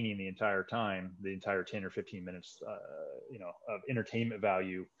entertaining the entire time, the entire 10 or 15 minutes, of entertainment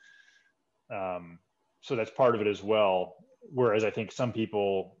value. So that's part of it as well. Whereas I think some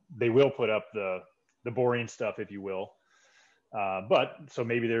people, they will put up the boring stuff, if you will. But so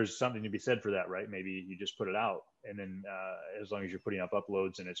maybe there's something to be said for that, right? Maybe you just put it out, and then as long as you're putting up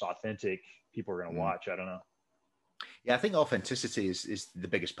uploads and it's authentic, people are going to watch. I don't know. Yeah, I think authenticity is the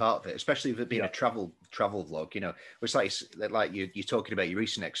biggest part of it, especially with it being a travel vlog. You know, it's like you're talking about your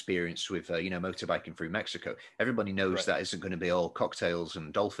recent experience with motorbiking through Mexico. Everybody knows that isn't going to be all cocktails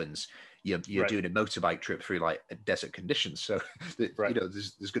and dolphins. You're doing a motorbike trip through like desert conditions, so that,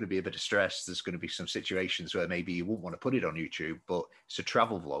 there's going to be a bit of stress. There's going to be some situations where maybe you won't want to put it on YouTube, but it's a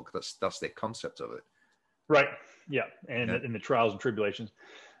travel vlog. That's the concept of it. Right. Yeah, and in the trials and tribulations.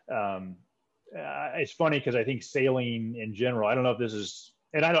 It's funny because I think sailing in general, I don't know if this is,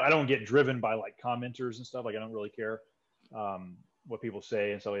 and I don't get driven by like commenters and stuff. Like I don't really care what people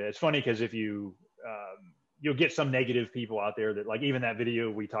say. And so it's funny because if you'll get some negative people out there that, like, even that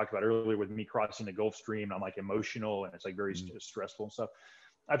video we talked about earlier with me crossing the Gulf Stream, I'm like emotional and it's like very stressful and stuff.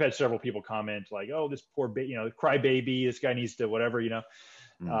 I've had several people comment like, oh, this poor crybaby, this guy needs to whatever, and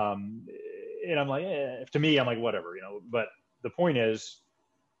I'm like, to me, I'm like, whatever, but the point is,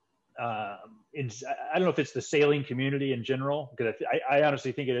 I don't know if it's the sailing community in general, because I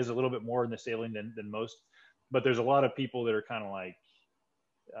honestly think it is a little bit more in the sailing than most, but there's a lot of people that are kind of like,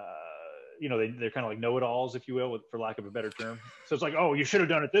 they're kind of like know-it-alls, if you will, for lack of a better term. So it's like, oh, you should have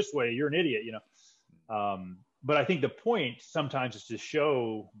done it this way. You're an idiot, But I think the point sometimes is to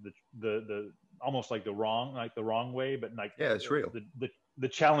show the almost like the wrong way, but like, yeah, it's real. The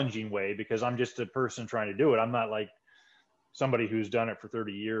challenging way, because I'm just a person trying to do it. I'm not like somebody who's done it for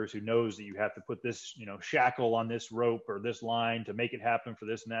 30 years, who knows that you have to put this, shackle on this rope or this line to make it happen for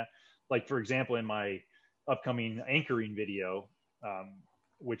this and that. Like, for example, in my upcoming anchoring video,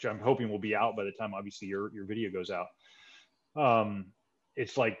 which I'm hoping will be out by the time, obviously, your video goes out.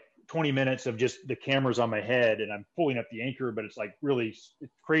 It's like 20 minutes of just the cameras on my head and I'm pulling up the anchor, but it's like it's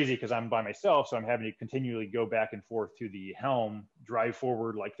crazy because I'm by myself. So I'm having to continually go back and forth to the helm, drive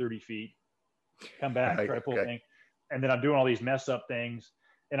forward like 30 feet, come back, try to pull the thing. And then I'm doing all these mess up things.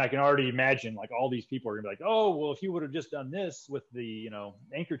 And I can already imagine like all these people are gonna be like, oh, well, if you would have just done this with the,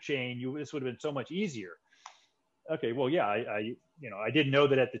 anchor chain, this would have been so much easier. Okay, well, yeah, I didn't know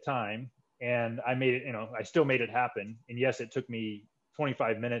that at the time, and I made it, I still made it happen. And yes, it took me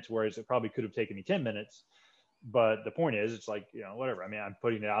 25 minutes, whereas it probably could have taken me 10 minutes. But the point is, it's like, whatever. I mean, I'm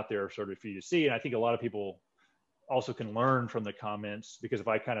putting it out there sort of for you to see. And I think a lot of people also can learn from the comments, because if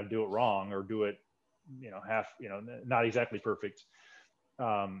I kind of do it wrong or do it, half, not exactly perfect.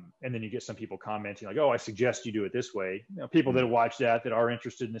 And then you get some people commenting like, oh, I suggest you do it this way. People that watch that are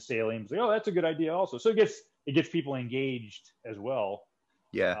interested in the sailing, like, oh, that's a good idea also. So it gets people engaged as well.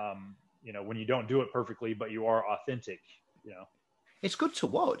 Yeah. When you don't do it perfectly, but you are authentic, It's good to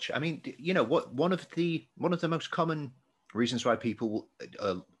watch. I mean, one of the most common reasons why people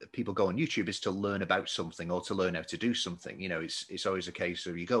go on YouTube is to learn about something or to learn how to do something. It's always a case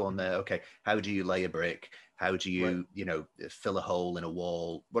of you go on there, okay, how do you lay a brick? How do you, fill a hole in a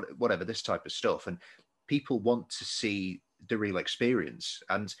wall? Whatever, this type of stuff. And people want to see the real experience.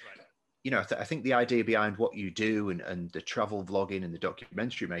 And, I think the idea behind what you do and the travel vlogging and the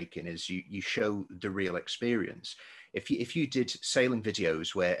documentary making is you show the real experience. If you did sailing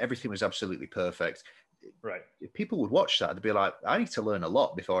videos where everything was absolutely perfect, right, if people would watch that, they'd be like, I need to learn a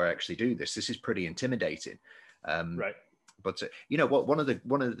lot before I actually do this. This is pretty intimidating. Right. But one of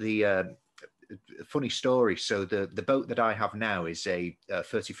the funny stories. So the boat that I have now is a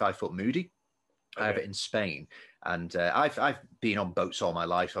 35-foot Moody. Okay. I have it in Spain, and I've been on boats all my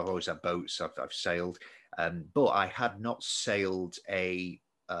life. I've always had boats. I've sailed, but I had not sailed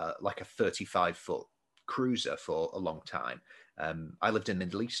like a 35-foot cruiser for a long time. I lived in the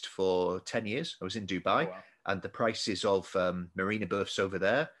Middle East for 10 years. I was in Dubai. Oh, wow. And the prices of marina berths over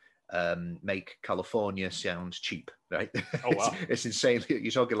there make California sound cheap, right? Oh, wow. It's insane. You're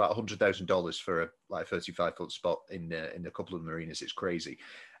talking like $100,000 for a 35-foot spot in a couple of marinas. It's crazy.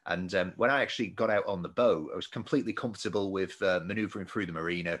 And when I actually got out on the boat, I was completely comfortable with maneuvering through the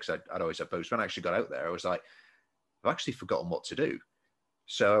marina, because I'd always had boats. When I actually got out there, I was like, I've actually forgotten what to do.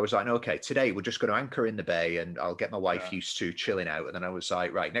 So I was like, okay, today we're just going to anchor in the bay and I'll get my wife used to chilling out. And then I was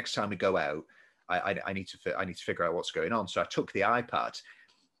like, right, next time we go out, I need to figure out what's going on. So I took the iPad.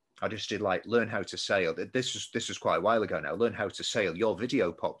 I just did like learn how to sail. This was quite a while ago now. Learn how to sail. Your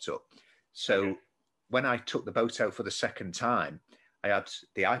video popped up. So when I took the boat out for the second time, I had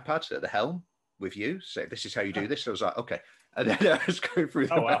the iPad at the helm with you. So this is how you do this. So I was like, okay. And then I was going through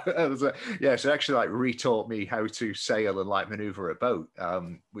the boat. I was like, so it actually like retaught me how to sail and like maneuver a boat,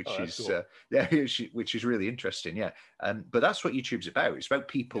 which is cool. Which is really interesting. Yeah. But that's what YouTube's about. It's about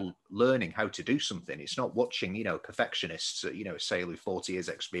people learning how to do something. It's not watching, perfectionists, a sailor with 40 years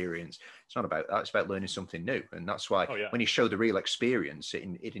experience. It's not about that. It's about learning something new. And that's why when you show the real experience,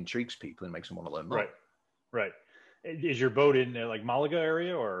 it intrigues people and makes them want to learn more. Right. Is your boat in like Malaga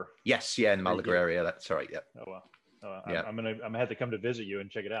area or? Yes. Yeah. In the Malaga area. That's all right. Yeah. Oh, wow. I'm gonna have to come to visit you and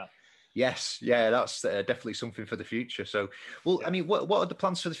check it out. Yes, yeah, that's definitely something for the future. So, well, I mean, what are the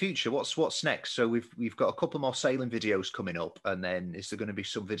plans for the future? What's next? So we've got a couple more sailing videos coming up, and then is there going to be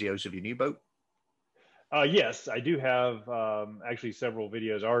some videos of your new boat? Yes, I do have actually several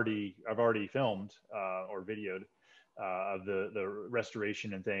videos I've already filmed or videoed of the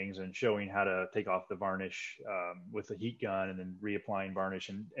restoration and things, and showing how to take off the varnish with the heat gun, and then reapplying varnish,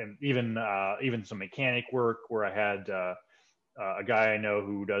 and even some mechanic work where I had a guy I know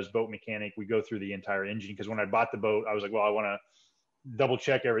who does boat mechanic. We go through the entire engine, because when I bought the boat, I was like, well, I want to double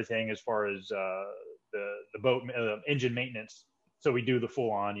check everything as far as the boat engine maintenance. So we do the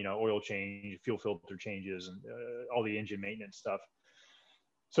full on, oil change, fuel filter changes, and all the engine maintenance stuff.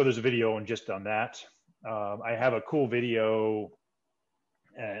 So there's a video just on that. I have a cool video,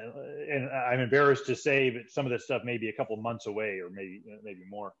 and I'm embarrassed to say, but some of this stuff may be a couple months away, or maybe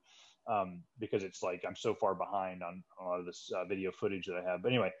more, because it's like I'm so far behind on a lot of this video footage that I have. But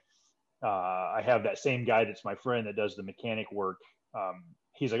anyway, I have that same guy that's my friend that does the mechanic work.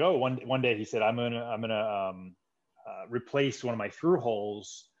 He's like, oh, one day he said, I'm gonna replace one of my through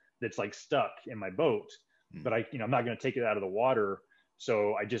holes that's like stuck in my boat, but I'm not going to take it out of the water.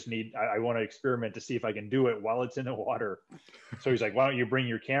 So I want to experiment to see if I can do it while it's in the water. So he's like, why don't you bring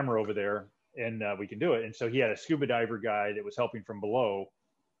your camera over there and we can do it. And so he had a scuba diver guy that was helping from below.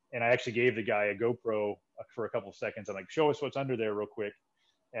 And I actually gave the guy a GoPro for a couple of seconds. I'm like, show us what's under there real quick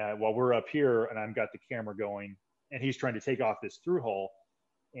while we're up here. And I've got the camera going, and he's trying to take off this through hole.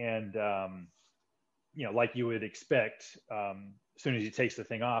 And, like you would expect, as soon as he takes the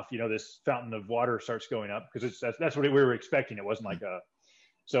thing off, this fountain of water starts going up, because that's what we were expecting. It wasn't like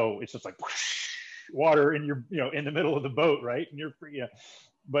so it's just like whoosh, water in your, in the middle of the boat, right? And you're free,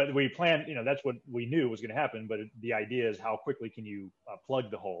 but we planned, that's what we knew was going to happen. But the idea is, how quickly can you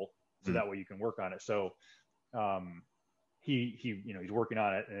plug the hole so that way you can work on it. So he's working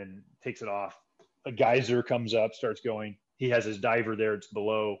on it and takes it off. A geyser comes up, starts going. He has his diver there, it's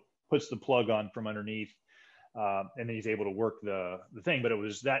below, puts the plug on from underneath, and then he's able to work the thing. But it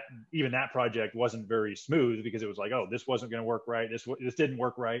was even that project wasn't very smooth, because it was like, oh, this wasn't going to work right. This didn't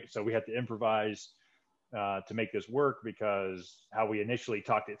work right. So we had to improvise to make this work, because how we initially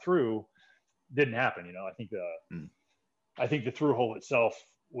talked it through didn't happen. I think the through hole itself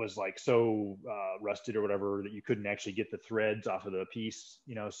was like so rusted or whatever that you couldn't actually get the threads off of the piece,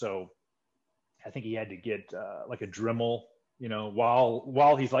 so I think he had to get like a Dremel,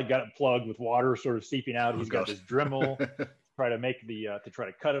 while he's like got it plugged with water sort of seeping out. He's got this Dremel to try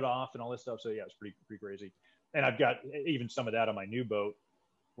to cut it off and all this stuff. So yeah, it's pretty crazy. And I've got even some of that on my new boat,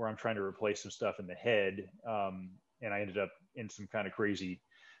 where I'm trying to replace some stuff in the head. And I ended up in some kind of crazy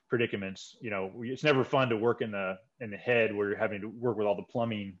predicaments. It's never fun to work in the head where you're having to work with all the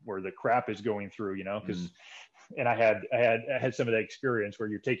plumbing where the crap is going through, because, and I had some of that experience where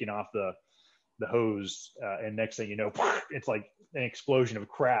you're taking off the hose, and next thing you know, it's like an explosion of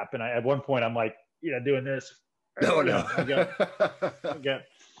crap. And at one point I'm like, doing this. No. I got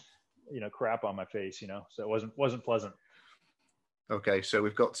crap on my face, so it wasn't pleasant. Okay, so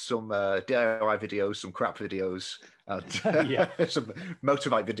we've got some DIY videos, some crap videos, and some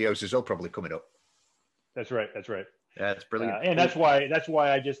motorbike videos as well, probably coming up. That's right. Yeah, it's brilliant. And that's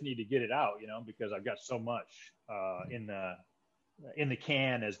why I just need to get it out, because I've got so much in the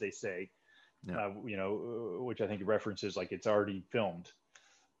can, as they say. Yeah. Which I think references like it's already filmed.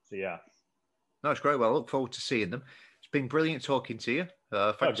 So yeah. No, it's great. Well, I look forward to seeing them. It's been brilliant talking to you.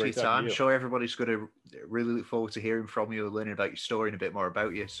 Thanks for your time. I'm sure everybody's going to really look forward to hearing from you, learning about your story and a bit more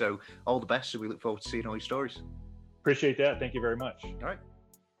about you. So all the best. And we look forward to seeing all your stories. Appreciate that. Thank you very much. All right.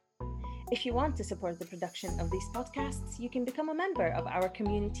 If you want to support the production of these podcasts, you can become a member of our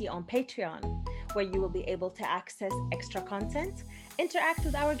community on Patreon, where you will be able to access extra content, interact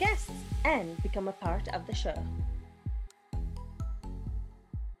with our guests, and become a part of the show.